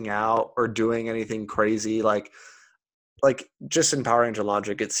busting out or doing anything crazy, like just in Power Ranger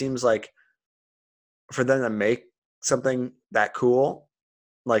logic, it seems like for them to make something that cool,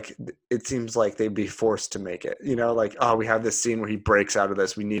 like it seems like they'd be forced to make it, like, oh, we have this scene where he breaks out of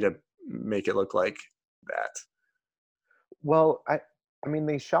this, we need to make it look like that. Well, I mean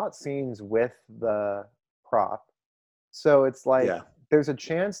they shot scenes with the prop. So it's like Yeah. there's a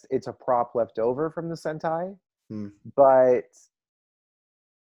chance it's a prop left over from the Sentai, Hmm. but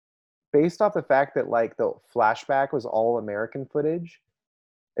based off the fact that like the flashback was all American footage,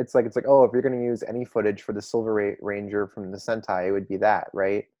 it's like oh if you're going to use any footage for the Silver Ranger from the Sentai, it would be that,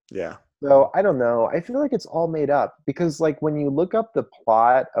 right? Yeah. So I don't know. I feel like it's all made up because like when you look up the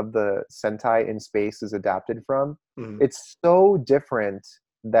plot of the Sentai in space is adapted from, Hmm. it's so different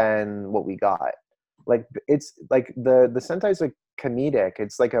than what we got. Like it's like the Sentai's like comedic.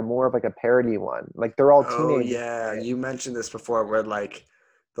 It's like a more of like a parody one. Like they're all Oh teenagers yeah, in it. you mentioned this before, where like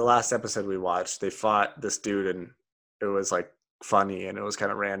the last episode we watched, they fought this dude, and it was like funny, and it was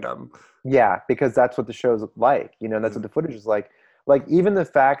kind of random. Yeah, because that's what the show's like. You know, that's what Mm. the footage is like. Like even the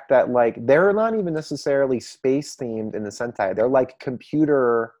fact that like they're not even necessarily space themed in the Sentai. They're like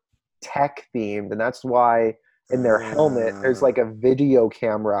computer tech themed, and that's why in their helmet there's Uh, like a video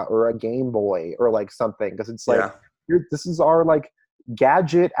camera or a Game Boy or like something because it's like yeah. this is our like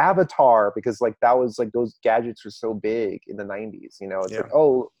gadget avatar because like that was like those gadgets were so big in the 90s, you know. It's like Yeah.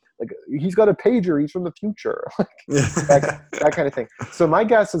 oh like he's got a pager, he's from the future. that Yeah. that kind of thing. So my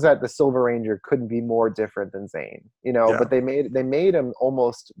guess is that the Silver Ranger couldn't be more different than Zane, you know. Yeah. But they made him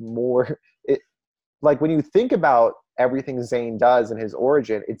almost more. It like when you think about everything Zane does in his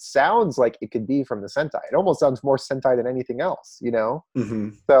origin, it sounds like it could be from the Sentai. It almost sounds more Sentai than anything else, you know. Hmm.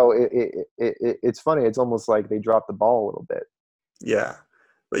 So it's funny. It's almost like they dropped the ball a little bit. Yeah.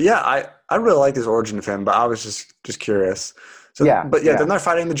 But yeah, I really like this origin of him, but I was just curious. So, Yeah, but yeah, yeah, then they're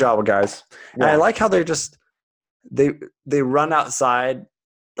fighting the Jawa guys, and I yeah. like how they they run outside,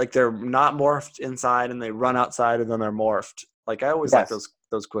 like they're not morphed inside, and they run outside, and then they're morphed. Like I always like Yes,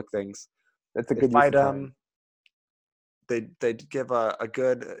 those quick things. that's a They good use fight of time. they give a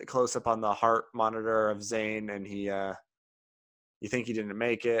good close up on the heart monitor of Zane, and you think he didn't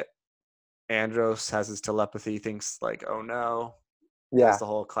make it. Andros has his telepathy, thinks like, oh no, does Yeah. the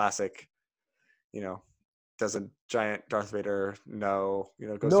whole classic, you know, does a giant Darth Vader no,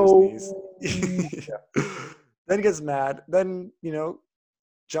 goes to his knees. No. Then gets mad, then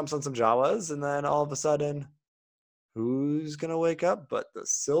jumps on some Jawas, and then all of a sudden, who's gonna wake up but the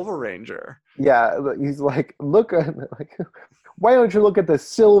Silver Ranger? Yeah, he's like, look at like, why don't you look at the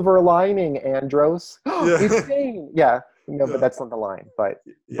silver lining, Andros? It's Yeah. Zane. Yeah, but Yeah. that's not the line. But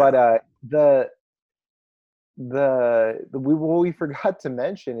Yeah. but what we forgot to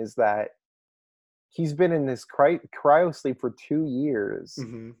mention is that he's been in this cryo sleep for 2 years,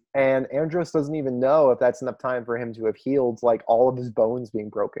 Hmm. and Andros doesn't even know if that's enough time for him to have healed like all of his bones being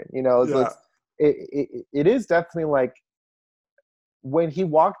broken. You know, so Yeah. it is definitely like when he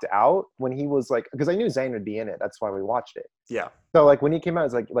walked out, when he was like, because I knew Zayn would be in it. That's why we watched it. Yeah. So like when he came out,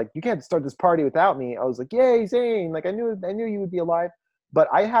 it's like you can't start this party without me. I was like, yay, Zayn! Like I knew you would be alive. But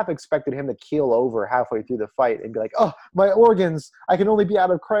I have expected him to keel over halfway through the fight and be like, "Oh, my organs! I can only be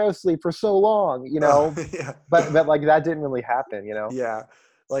out of cryosleep for so long," you know. Yeah. But like that didn't really happen, you know. Yeah.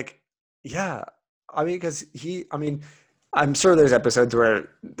 Like, yeah. I mean, because I'm sure there's episodes where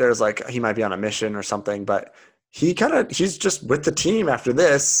there's like he might be on a mission or something, but he's just with the team after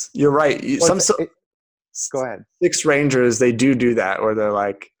this. You're right. Well, go ahead. Six Rangers, they do that where they're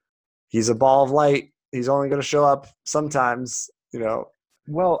like, he's a ball of light. He's only going to show up sometimes, you know.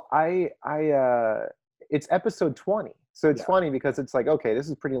 Well, it's episode 20. So it's Yeah. funny because it's like, okay, this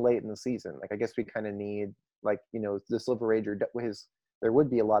is pretty late in the season. Like, I guess we kind of need, like, you know, the Silver Ranger, there would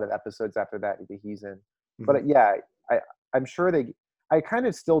be a lot of episodes after that he's in. Mhm. But yeah, I'm sure I kind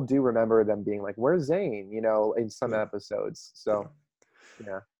of still do remember them being like, where's Zane, you know, in some Yeah. episodes. So,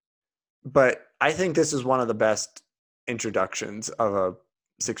 yeah. But I think this is one of the best introductions of a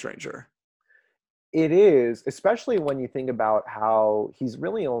Six Ranger. It is, especially when you think about how he's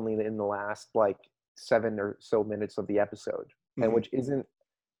really only in the last like 7 or so minutes of the episode, and Mhm.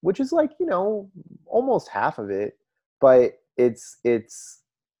 which is like, you know, almost half of it, but it's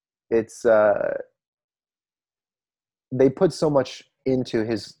they put so much into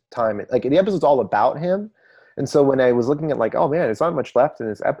his time. Like the episode's all about him, and so when I was looking at like, oh man, there's not much left in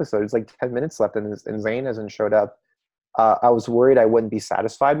this episode. It's like 10 minutes left, and Zane hasn't showed up. I was worried I wouldn't be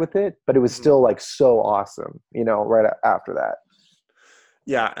satisfied with it, but it was Mhm. still like so awesome, you know, right after that.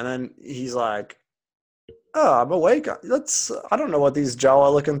 Yeah, and then he's like, "Oh, I'm awake. I don't know what these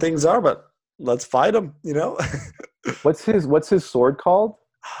Jawa looking things are, but let's fight them, you know?" What's his sword called?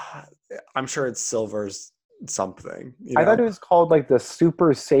 I'm sure it's Silver's something, you I thought know? it was called like the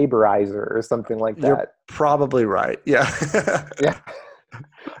Super Saberizer or something like You're that. probably right. Yeah. Yeah.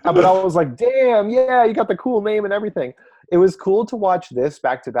 But I was like, damn, yeah, you got the cool name and everything. It was cool to watch this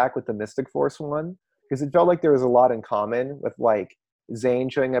back to back with the Mystic Force one because it felt like there was a lot in common with like Zane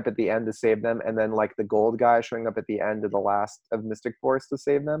showing up at the end to save them, and then like the gold guy showing up at the end of the last of Mystic Force to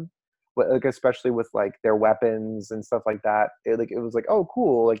save them. But like especially with like their weapons and stuff like that, it was like, oh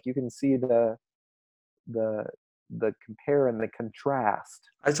cool, like you can see the the compare and the contrast.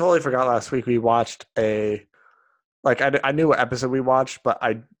 I totally forgot last week we watched I knew what episode we watched, but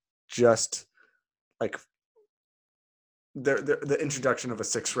I just like the introduction of a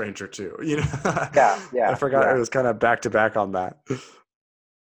Six Ranger too. You know, Yeah, I yeah, forgot it yeah. was kind of back to back on that.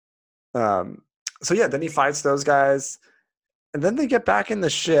 Um, so yeah, then he fights those guys, and then they get back in the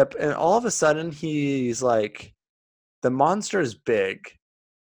ship, and all of a sudden he's like, the monster is big,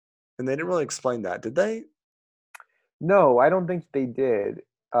 and they didn't really explain that, did they? No, I don't think they did.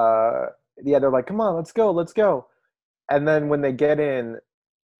 Uh, yeah, they're like, "Come on, let's go, let's go." And then when they get in,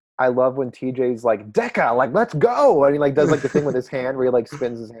 I love when TJ's like, "Deca, like, let's go!" And he like does like the thing with his hand where he like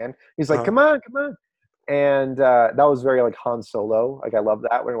spins his hand. He's like, uh, "Come on, come on!" And that was very like Han Solo. Like I love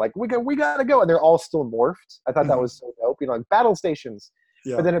that when like we gotta go, and they're all still morphed. I thought that mhm, was so dope. You know, like battle stations. But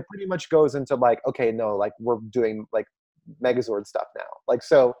yeah, then it pretty much goes into like, okay, no, like we're doing like Megazord stuff now. Like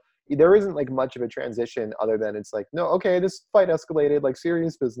so there isn't like much of a transition other than it's like, no, okay, this fight escalated like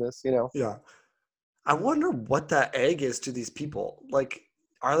serious business, you know. yeah. I wonder what that egg is to these people. Like,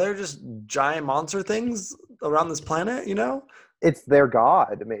 are there just giant monster things around this planet? You know? It's their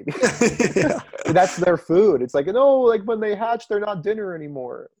god, maybe. Yeah. That's their food. It's like, no, like when they hatch, they're not dinner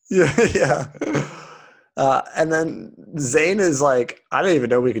anymore. Yeah, yeah. And then Zane is like, I didn't even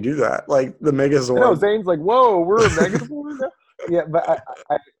know we could do that. Like the I know Megazord. Zane's like, whoa, we're a Megazord now. Yeah, but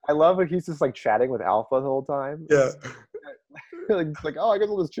I love it. He's just like chatting with Alpha the whole time. Yeah. Like, oh, I guess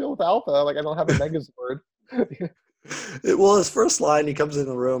I'll just chill with Alpha. Like, I don't have a Megazord. Well, his first line, he comes in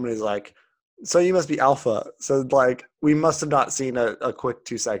the room and he's like, "So you must be Alpha." So like, we must have not seen a quick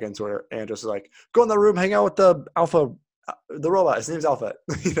 2 seconds where Andros is like, "Go in the room, hang out with the Alpha, the robot. His name's Alpha."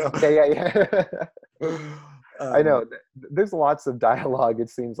 You know. Yeah, yeah, yeah. I Um, know. There's lots of dialogue. It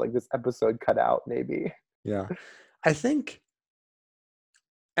seems like this episode cut out, maybe. yeah, I think,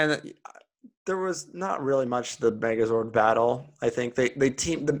 and there was not really much to the Megazord battle. I think they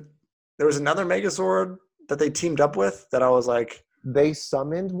teamed the. There was another Megazord that they teamed up with that I was like, They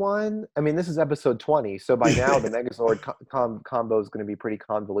summoned one. I mean, this is episode 20, so by now the Megazord combo is going to be pretty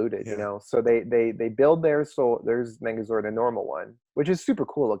convoluted, you yeah, know. So they build theirs, so there's Megazord, a normal one, which is super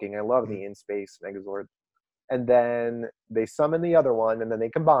cool looking. I love mm-hmm. the in space Megazord. And then they summon the other one, and then they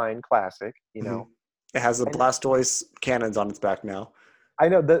combine. Classic, you Mm-hmm. know. It has the And Blastoise cannons on its back now. I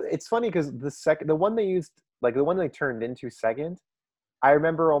know it's funny because the one they used, like the one they turned into second, I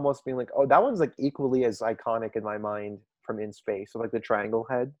remember almost being like, oh, that one's like equally as iconic in my mind from In Space, so like the triangle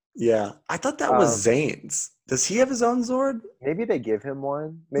head. Yeah, I thought that was Um, Zane's. Does he have his own Zord? maybe they give him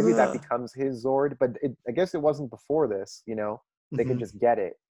one. Maybe that Uh, becomes his Zord, but I guess it wasn't before this, you know. they could Hmm. just get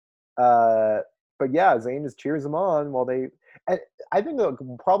it. Uh, but yeah, Zayn just cheers them on while they. And I think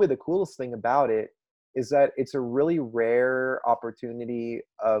probably the coolest thing about it is that it's a really rare opportunity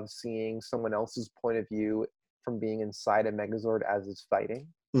of seeing someone else's point of view from being inside a Megazord as it's fighting.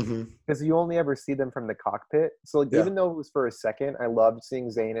 Hmm. Because you only ever see them from the cockpit. So like Yeah. even though it was for a second, I loved seeing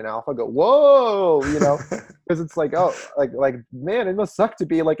Zayn and Alpha go, whoa, because it's like, oh, like man, it must suck to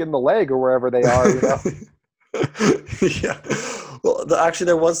be like in the leg or wherever they are, Yeah. Well, actually,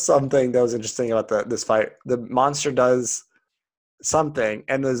 there was something that was interesting about this fight. The monster does something,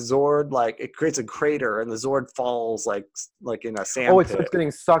 and the Zord like it creates a crater, and the Zord falls like in a Oh, sand it starts pit.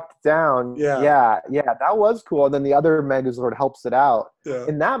 getting sucked down. Yeah. Yeah, yeah, that was cool. And then the other Megazord helps it out. Yeah.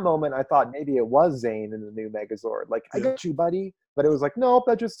 In that moment, I thought maybe it was Zayn in the new Megazord. Like, I Yeah. get you, buddy. But it was like, nope,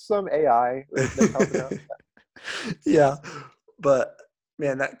 that's just some AI that's helping out. Yeah. But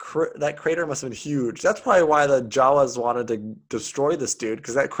man, that crater must have been huge. That's probably why the Jawas wanted to destroy this dude,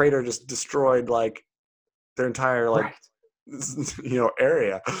 because that crater just destroyed like their entire like Right.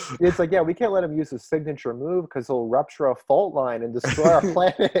 area. It's like, yeah, we can't let him use his signature move because he'll rupture a fault line and destroy our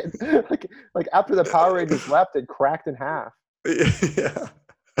planet. like after the Power Rangers left, it cracked in half. Yeah.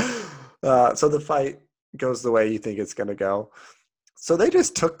 So the fight goes the way you think it's gonna go. So they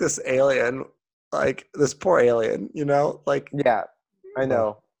just took this alien, like this poor alien, like. Yeah, I uh,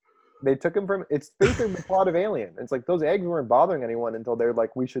 know. They took him from. It's basically the plot of Alien. It's like those eggs weren't bothering anyone until they're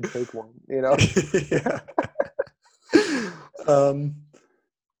like, we should take one. yeah. Um,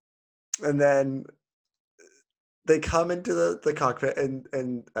 and then they come into the cockpit,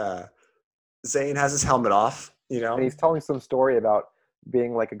 and Zane has his helmet off, And he's telling some story about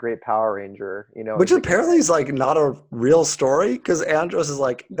being like a great Power Ranger. which He's like, apparently is like not a real story, because Andros is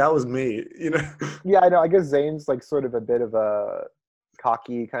like, that was me. yeah, I know. I guess Zane's like sort of a bit of a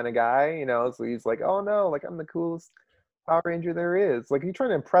cocky kind of guy. So he's like, oh no, like I'm the coolest Power Ranger there is. Like, are you trying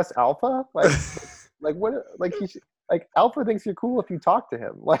to impress Alpha? Like what? Like like Alpha thinks you're cool if you talk to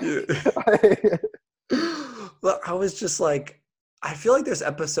him. Like, Yeah. Well, I was just like, I feel like there's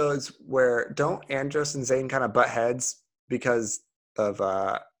episodes where don't Andros and Zane kind of butt heads because of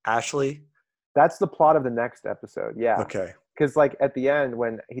Ashley? that's the plot of the next episode. Yeah, Okay. because like at the end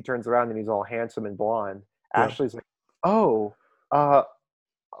when he turns around and he's all handsome and blonde, Yeah. Ashley's like, oh, uh,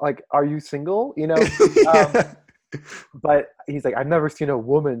 like are you single? Um, Yeah. but he's like, I've never seen a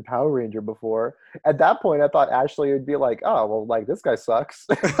woman Power Ranger before. At that point, I thought Ashley would be like, oh, well, like this guy sucks,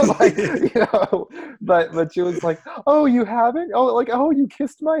 like But she was like, oh, you haven't? Oh, like oh, you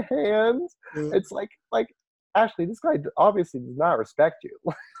kissed my hand. It's like Ashley, this guy obviously does not respect you.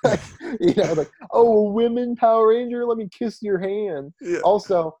 like like oh, a women Power Ranger, let me kiss your hand. Yeah.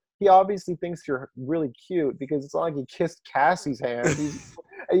 Also, he obviously thinks you're really cute because it's not like he kissed Cassie's hand.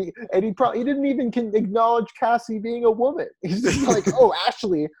 He probably he didn't even acknowledge Cassie being a woman. He's just like, oh,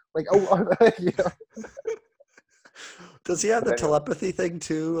 Ashley, like, oh, Does he have But the anyway, telepathy thing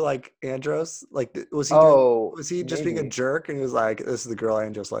too, like Andros? Like, oh, was he just being a maybe. jerk and he was like, this is the girl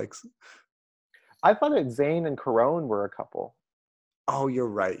Andros likes? I thought that Zayn and Corone were a couple. Oh, you're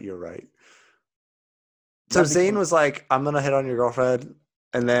right. You're right. So That Zane became. was like, I'm going to hit on your girlfriend,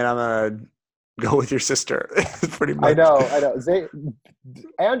 and then I'm going to go with your sister, pretty I much. know, I know. Zayn,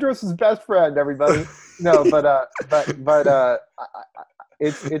 Andros' best friend, everybody. No,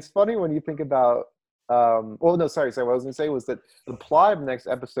 it's funny when you think about. Well, no, sorry. What I was gonna say was that the plot of the next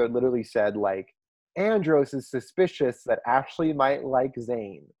episode literally said like Andros is suspicious that Ashley might like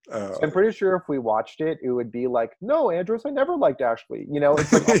Zane. So I'm Uh, pretty sure if we watched it, it would be like, no, Andros, I never liked Ashley.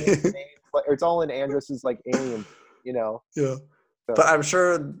 It's like all in it's all in Andros's like alien. You know, yeah. But so I'm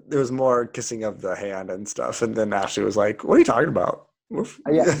sure there was more kissing of the hand and stuff. And then Ashley was like, what are you talking about?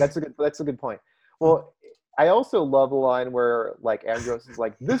 yeah, that's a good point. Well, I also love a line where like Andros is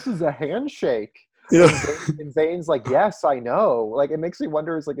like, "This is a handshake," Yeah. and Zane's like, "Yes, I know." Like, it makes me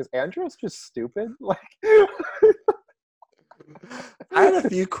wonder: is Andros just stupid? Like, I had a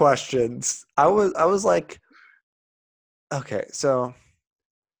few questions. I was like, okay, so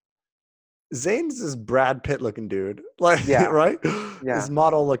Zane's this Brad Pitt looking dude, like, yeah, right? This yeah,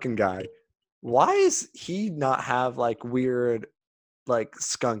 model looking guy. Why is he not have like weird, like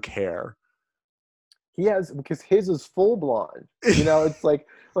skunk hair? he has because his is full blonde. It's like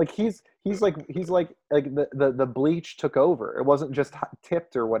he's like the bleach took over. It wasn't just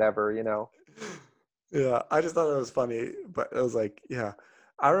tipped or whatever. Yeah, I just thought it was funny, but it was like, yeah,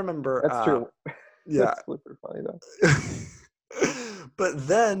 I remember, That's true. yeah. That's super funny though. But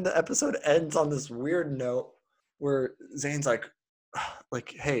then the episode ends on this weird note where Zane's like,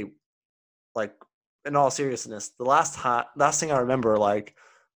 hey, like, in all seriousness, the last thing I remember, like,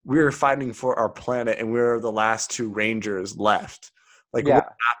 we were fighting for our planet and we were the last two Rangers left. Like, what Yeah.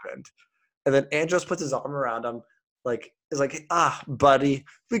 happened? And then Andros puts his arm around him, like, is like, ah, buddy,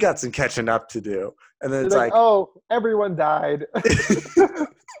 we got some catching up to do. And then You're it's like, like, oh, everyone died.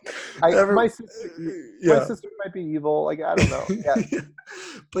 I every, my yeah. sister might be evil. Like, I don't know. Yeah.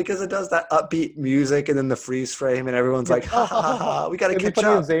 Because it does that upbeat music and then the freeze frame and everyone's Yeah. like, ha Oh, ha ha, ha ha, ha. ha, we got to It'd be catch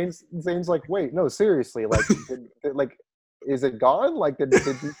funny if up. Zane's like, wait, no, seriously, like, like, is it gone? Like, did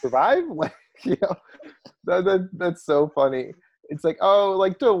he survive? Like, you know, that's so funny. It's like, oh,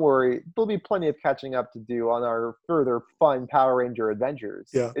 like, don't worry, there'll be plenty of catching up to do on our further fun Power Ranger adventures.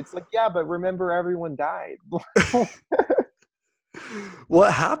 Yeah. It's like, yeah, but remember, everyone died.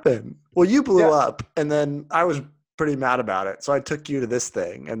 What happened? Well, you blew Yeah, up, and then I was pretty mad about it. So I took you to this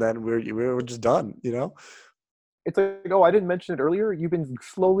thing, and then we were just done, you know? it's like, oh, I didn't mention it earlier. You've been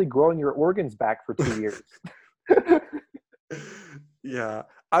slowly growing your organs back for 2 years. Yeah.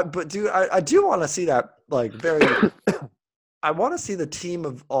 But I do want to see that, like, I want to see the team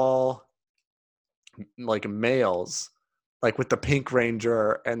of all, like, males, like, with the pink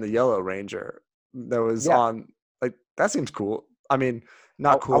ranger and the yellow ranger that was Yeah, on, like, that seems cool. I mean, I,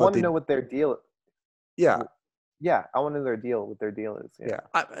 not I cool that want to they, know what their deal. yeah, Yeah, I want to know their deal. What their deal is. Yeah.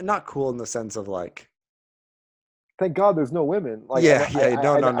 yeah. Not cool in the sense of, like, Thank God there's no women. Like I yeah, know, yeah,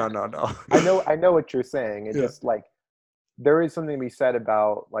 no, no, no, no, no. I know what you're saying. It Yeah, just like there is something to be said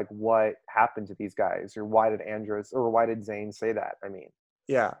about like what happened to these guys, or why did Andros or why did Zane say that? I mean,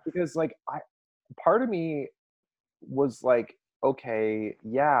 yeah, because like part of me was like, okay,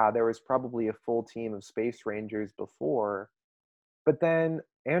 yeah, there was probably a full team of Space Rangers before, but then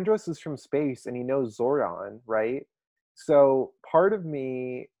Andros is from space and he knows Zordon, right? So part of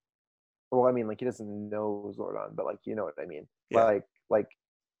me, well, I mean, like he doesn't know Zordon, but like you know what I mean. yeah. Like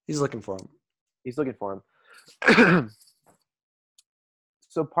He's looking for him. he's looking for him.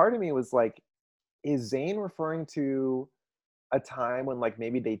 So part of me was like, is Zane referring to a time when like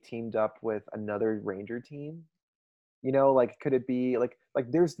maybe they teamed up with another Ranger team? You know, like could it be like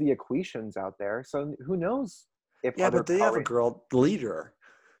there's the Equations out there, so who knows if Yeah, other but they have a Power. girl leader.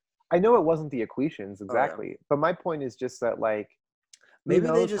 I know it wasn't the Equations Oh yeah, exactly, but my point is just that like who maybe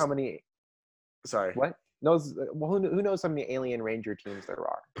they knows how just. many Sorry, what knows well who knows how many Alien Ranger teams there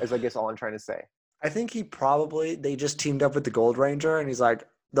are? Is I guess all I'm trying to say. I think they just teamed up with the Gold Ranger, and he's like,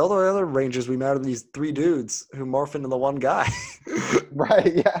 the other Rangers we met are these three dudes who morph into the one guy.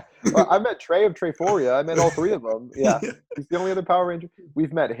 Right, yeah. Well, I met Trey of Trayforia. I met all three of them. Yeah. Yeah. He's the only other Power Ranger.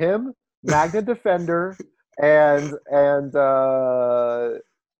 We've met him, Magna Defender, and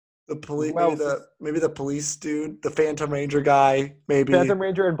The police, who else is maybe the police dude, the Phantom Ranger guy, maybe. Phantom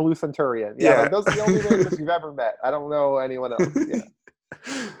Ranger and Blue Centurion. Yeah, Yeah. like those are the only Rangers we've ever met. I don't know anyone else.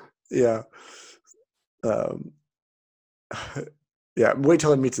 Yeah. Yeah. Um, yeah. Wait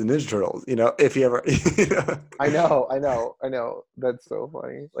till he meets the Ninja Turtles. You know, if he ever. You know? I know. That's so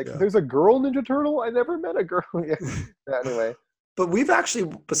funny. Like Yeah. there's a girl Ninja Turtle? I never met a girl. Yeah. Yeah, anyway. But we've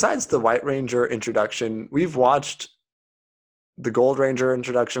actually, besides the White Ranger introduction, we've watched the Gold Ranger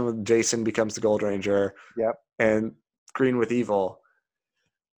introduction with Jason becomes the Gold Ranger Yep. and Green with Evil.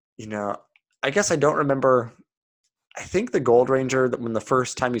 You know, I guess I don't remember. I think the Gold Ranger, that when the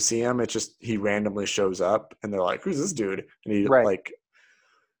first time you see him, it's just he randomly shows up and they're like, who's this dude? And he Right. like,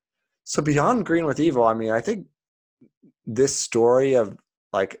 so beyond Green with Evil, I mean, I think this story of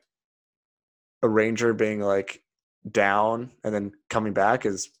like a Ranger being like down and then coming back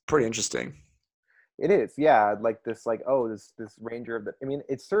is pretty interesting. It is, yeah. Like this, like oh, this Ranger of the. I mean,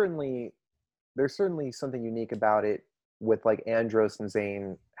 it's certainly there's certainly something unique about it with like Andros and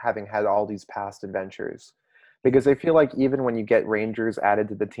Zane having had all these past adventures, because I feel like even when you get Rangers added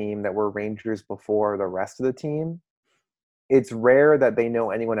to the team that were Rangers before the rest of the team, it's rare that they know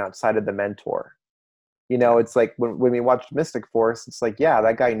anyone outside of the mentor. You know, Yeah. it's like when we watched Mystic Force, it's like yeah,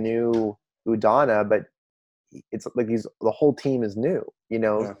 that guy knew Udana, but it's like he's the whole team is new. You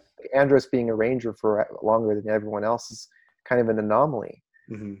know, Yeah. Andros being a Ranger for longer than everyone else is kind of an anomaly.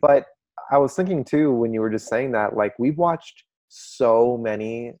 Mm-hmm. But I was thinking too when you were just saying that, like we've watched so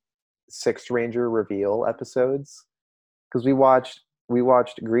many Sixth Ranger reveal episodes because we watched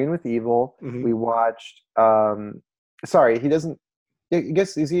Green with Evil. Mm-hmm. We watched sorry, he doesn't. I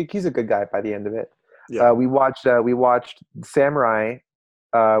guess he's a good guy by the end of it. Yeah. We watched Samurai.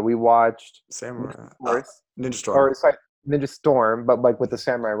 We watched Samurai. Ninja Force, Ninja Storm. or sorry, Ninja Storm, but like with the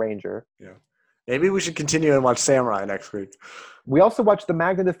Samurai Ranger. Yeah. Maybe we should continue and watch Samurai next week. We also watched the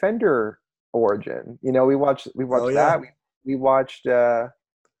Magna Defender origin. You know, we Oh watched yeah. that. We watched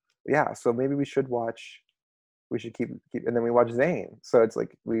yeah, so maybe we should keep and then we watch Zane. So it's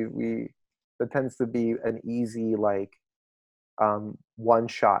like we that tends to be an easy like one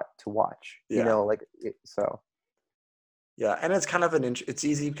shot to watch. Yeah. So Yeah, and it's kind of it's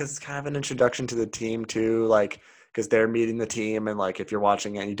easy because it's kind of an introduction to the team too, like because they're meeting the team, and like if you're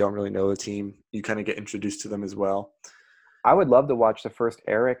watching it and you don't really know the team, you kind of get introduced to them as well. I would love to watch the first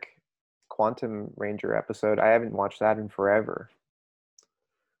Eric Quantum Ranger episode. I haven't watched that in forever.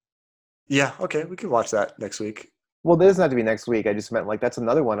 Yeah, okay, we could watch that next week. Well, this doesn't have to be next week. I just meant like that's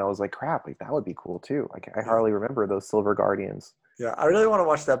another one. I was like, crap, like that would be cool too. Like I Yeah, hardly remember those Silver Guardians. yeah, I really want to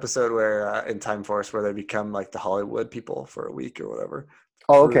watch the episode where in Time Force where they become like the Hollywood people for a week or whatever.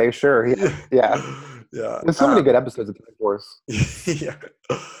 Oh, For okay, sure, yeah, yeah. yeah, There's so many good episodes of Time Force. yeah.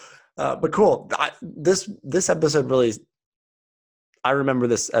 But cool. This episode really, I remember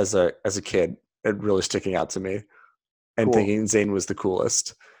this as a kid. It really sticking out to me and Cool. thinking Zane was the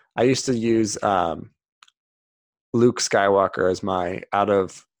coolest. I used to use Luke Skywalker as my out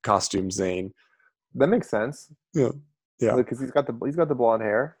of costume Zane. That makes sense. Yeah, yeah, Because he's got the blonde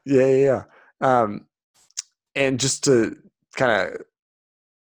hair. yeah. And just to kind of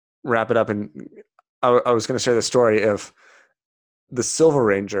wrap it up, and I was going to share the story of the Silver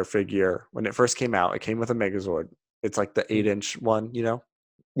Ranger figure when it first came out. It came with a Megazord. It's like the 8-inch one, you know.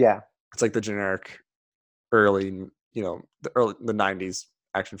 Yeah. It's like the generic early, the 90s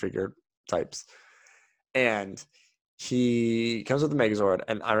action figure types. And he comes with the Megazord,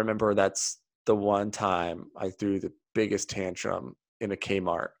 and I remember that's the one time I threw the biggest tantrum in a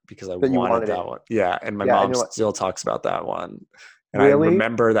Kmart because I That you wanted wanted that it. one. Yeah, and my Yeah, and mom you're like, still talks about that one, and I really?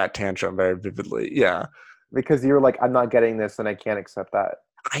 remember that tantrum very vividly. Yeah, Because you were like, I'm not getting this, and I can't accept that.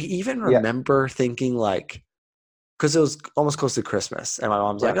 I even Yeah, remember thinking like, because it was almost close to Christmas, and my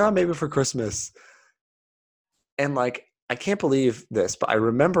mom's yeah. like, "Oh, maybe for Christmas," and like, I can't believe this, but I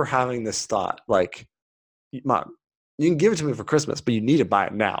remember having this thought, like, Mom, you can give it to me for Christmas, but you need to buy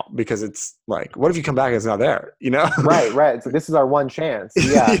it now because it's like, what if you come back and it's not there? You know? Right, right. So this is our one chance.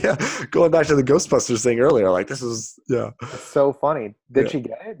 Yeah, Yeah. Going back to the Ghostbusters thing earlier, like this is yeah, that's so funny. Did yeah. she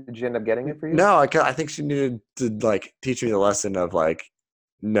get it? Did she end up getting it for you? No, I think she needed to like teach me the lesson of like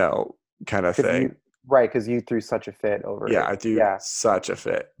no kind of Because thing. you threw such a fit over Yeah, it. I do Yeah, such a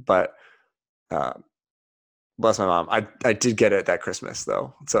fit, but um, bless my mom. I did get it that Christmas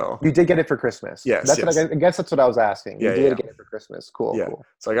though, so you did get it for Christmas. yes, That's what yes, I guess. That's what I was asking. You yeah, yeah, did yeah. get it for Christmas. Cool, Yeah. cool.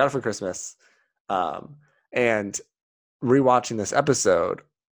 So I got it for Christmas, and rewatching this episode,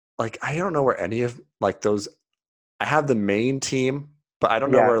 like I don't know where any of like those. I have the main team, but I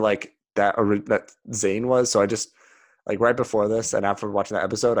don't know Yeah. where like that Zane was. So I just like right before this and after watching that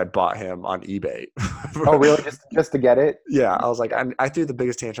episode, I bought him on eBay. Oh, really? Just to get it? Yeah, I was like, Yeah. I threw the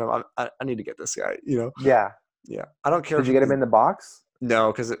biggest tantrum. I need to get this guy. You know? Yeah. Yeah, I don't care Did if you get him in the box?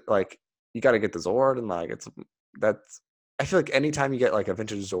 no, because like you got to get the Zord and like that's. I feel like anytime you get like a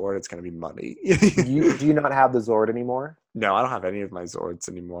vintage Zord, it's gonna be money. Do you not have the Zord anymore? No, I don't have any of my Zords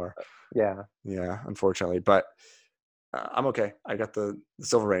anymore. Yeah. Yeah, unfortunately, but I'm okay. I got the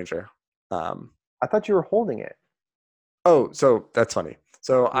Silver Ranger. Um, I thought you were holding it. oh, so that's funny.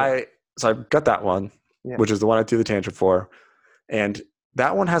 So Yeah. I got that one, Yeah. which is the one I threw the tantrum for, and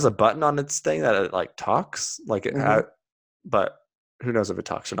that one has a button on its thing that it like talks, like it Hmm. had, but who knows if it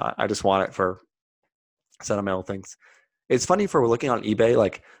talks or not. I just want it for sentimental things. It's funny for looking on eBay.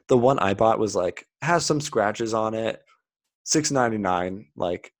 Like the one I bought was like has some scratches on it, $6.99,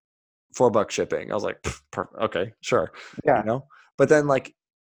 like $4 shipping. I was like, okay, sure, you Yeah. know. But then like,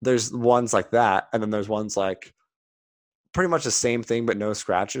 there's ones like that, and then there's ones like pretty much the same thing but no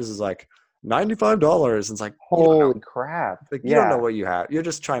scratches. Is like $95. And it's like you don't know, Holy crap. like you don't know Yeah. what you have. You're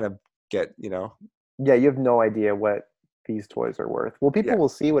just trying to get, you know. Yeah, you have no idea what these toys are worth. Well, people Yeah, will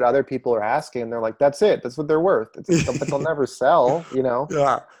see what other people are asking and they're like, that's it. That's what they're worth. But they'll never sell, you know?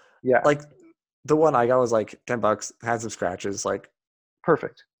 yeah. Yeah. Like the one I got was like $10, had some scratches.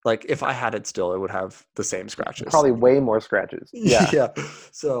 Perfect. Like if I had it still, it would have the same scratches. Probably way more scratches. Yeah. Yeah.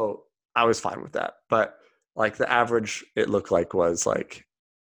 So I was fine with that. But like the average it looked like was like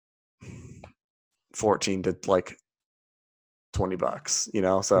 14 to like $20, you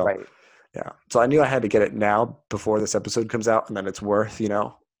know? So Right. yeah. So I knew I had to get it now before this episode comes out and then it's worth, you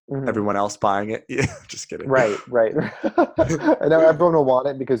know, Hmm. everyone else buying it. Yeah. Just kidding. Right, right. I know everyone will want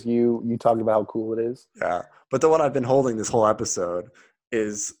it because you talked about how cool it is. Yeah. But the one I've been holding this whole episode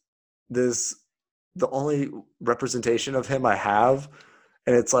is this the only representation of him I have.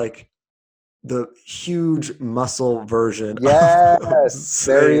 And it's like the huge muscle version of Yes,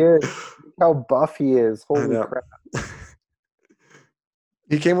 there he Zane. is. Look how buff he is. I Holy know. crap.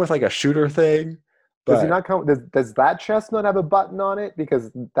 He came with like a shooter thing, Does he but not come does that chest not have a button on it? Because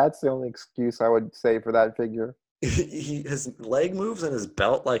that's the only excuse I would say for that figure. his leg moves and his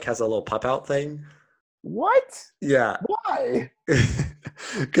belt like has a little pop out thing. What? Yeah. Why?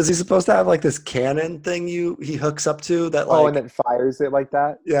 Because he's supposed to have like this cannon thing he hooks up to that Oh, and like then fires it like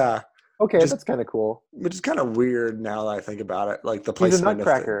that? yeah, Okay, just that's kind of cool. which is kind of weird now that I think about it, like the He's a placement of the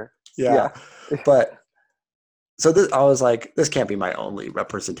nutcracker. yeah. Yeah. But so this, I was like, this can't be my only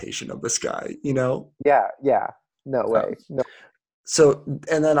representation of this guy, you know? Yeah, yeah. No Um, way. No. so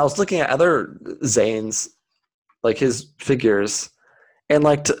and then I was looking at other Zane's, like his figures, and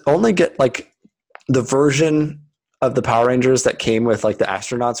like to only get like the version of the Power Rangers that came with like the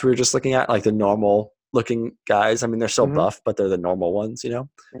astronauts we were just looking at, like the normal looking guys. I mean, they're still Hmm. buff, but they're the normal ones, you know?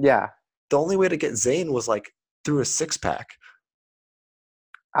 Yeah. The only way to get Zane was like through a six pack.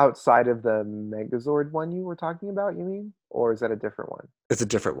 Outside of the Megazord one you were talking about, you mean? Or is that a different one? It's a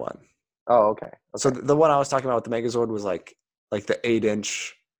different one. Oh, okay. So Okay. the one I was talking about with the Megazord was like the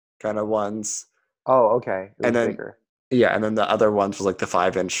 8-inch kind of ones. Oh, okay. It And was then bigger. yeah, and then the other ones was like the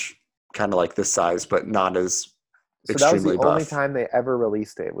 5-inch, kind of like this size, but not as So that was the extremely only buff. time they ever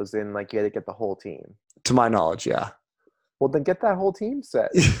released it, was in like you had to get the whole team. To my knowledge, yeah. Well, then get that whole team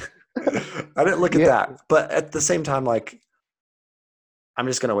set. I didn't look at Yeah. that, but at the same time, like I'm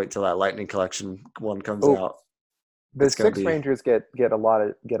just gonna wait till that Lightning Collection one comes Oh, out. the It's gonna six be Rangers get a lot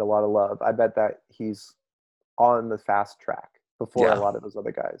of love. I bet that he's on the fast track before a yeah, lot of those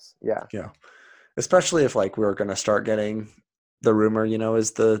other guys. Yeah. yeah. Especially if like we're gonna start getting the rumor, you know,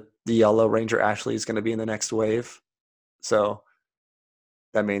 is the Yellow Ranger Ashley is gonna be in the next wave. So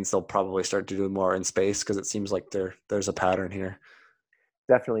that means they'll probably start to do more in space because it seems like there's a pattern here.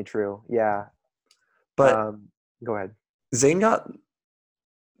 Definitely true. Yeah. But Um, Go ahead. Zane got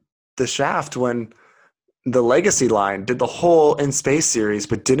the shaft when the Legacy line did the whole in space series,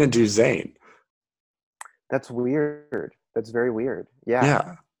 but didn't do Zane. That's weird. That's very weird. Yeah.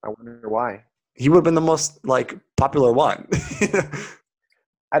 Yeah, I wonder why. he would have been the most like popular one.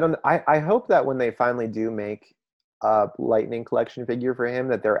 I don't. I hope that when they finally do make a Lightning Collection figure for him,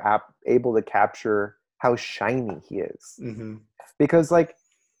 that they're able to capture how shiny he is. Hmm. Because like,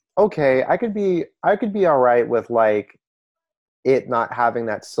 okay, I could be all right with like it not having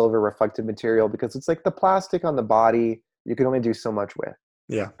that silver reflective material because it's like the plastic on the body you can only do so much with.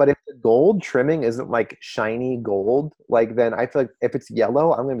 Yeah. But if the gold trimming isn't like shiny gold, like then I feel like if it's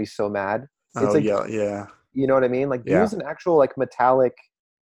yellow, I'm gonna be so mad. It's Oh like, yeah, yeah, you know what I mean? Like yeah, use an actual like metallic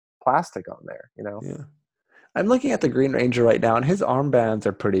plastic on there, you know? yeah. I'm looking at the Green Ranger right now, and his armbands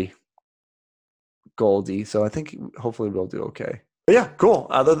are pretty goldy. So I think hopefully we'll do okay. But yeah, cool.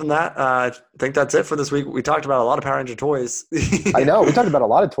 Other than that, I think that's it for this week. We talked about a lot of Power Ranger toys. I know we talked about a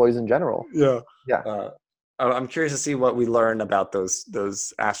lot of toys in general. Yeah. Yeah. I'm curious to see what we learn about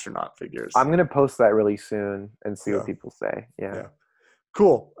those astronaut figures. I'm gonna post that really soon and see what Yeah. people say. Yeah. Yeah.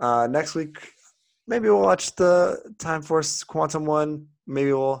 Cool. Next week, maybe we'll watch the Time Force Quantum one.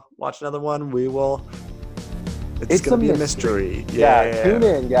 Maybe we'll watch another one. We will. It's It's gonna a be a mystery. mystery. Yeah. Tune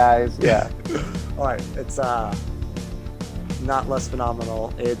in, guys. Yeah. All right. It's not less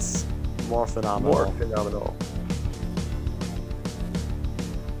phenomenal. It's more phenomenal. More phenomenal.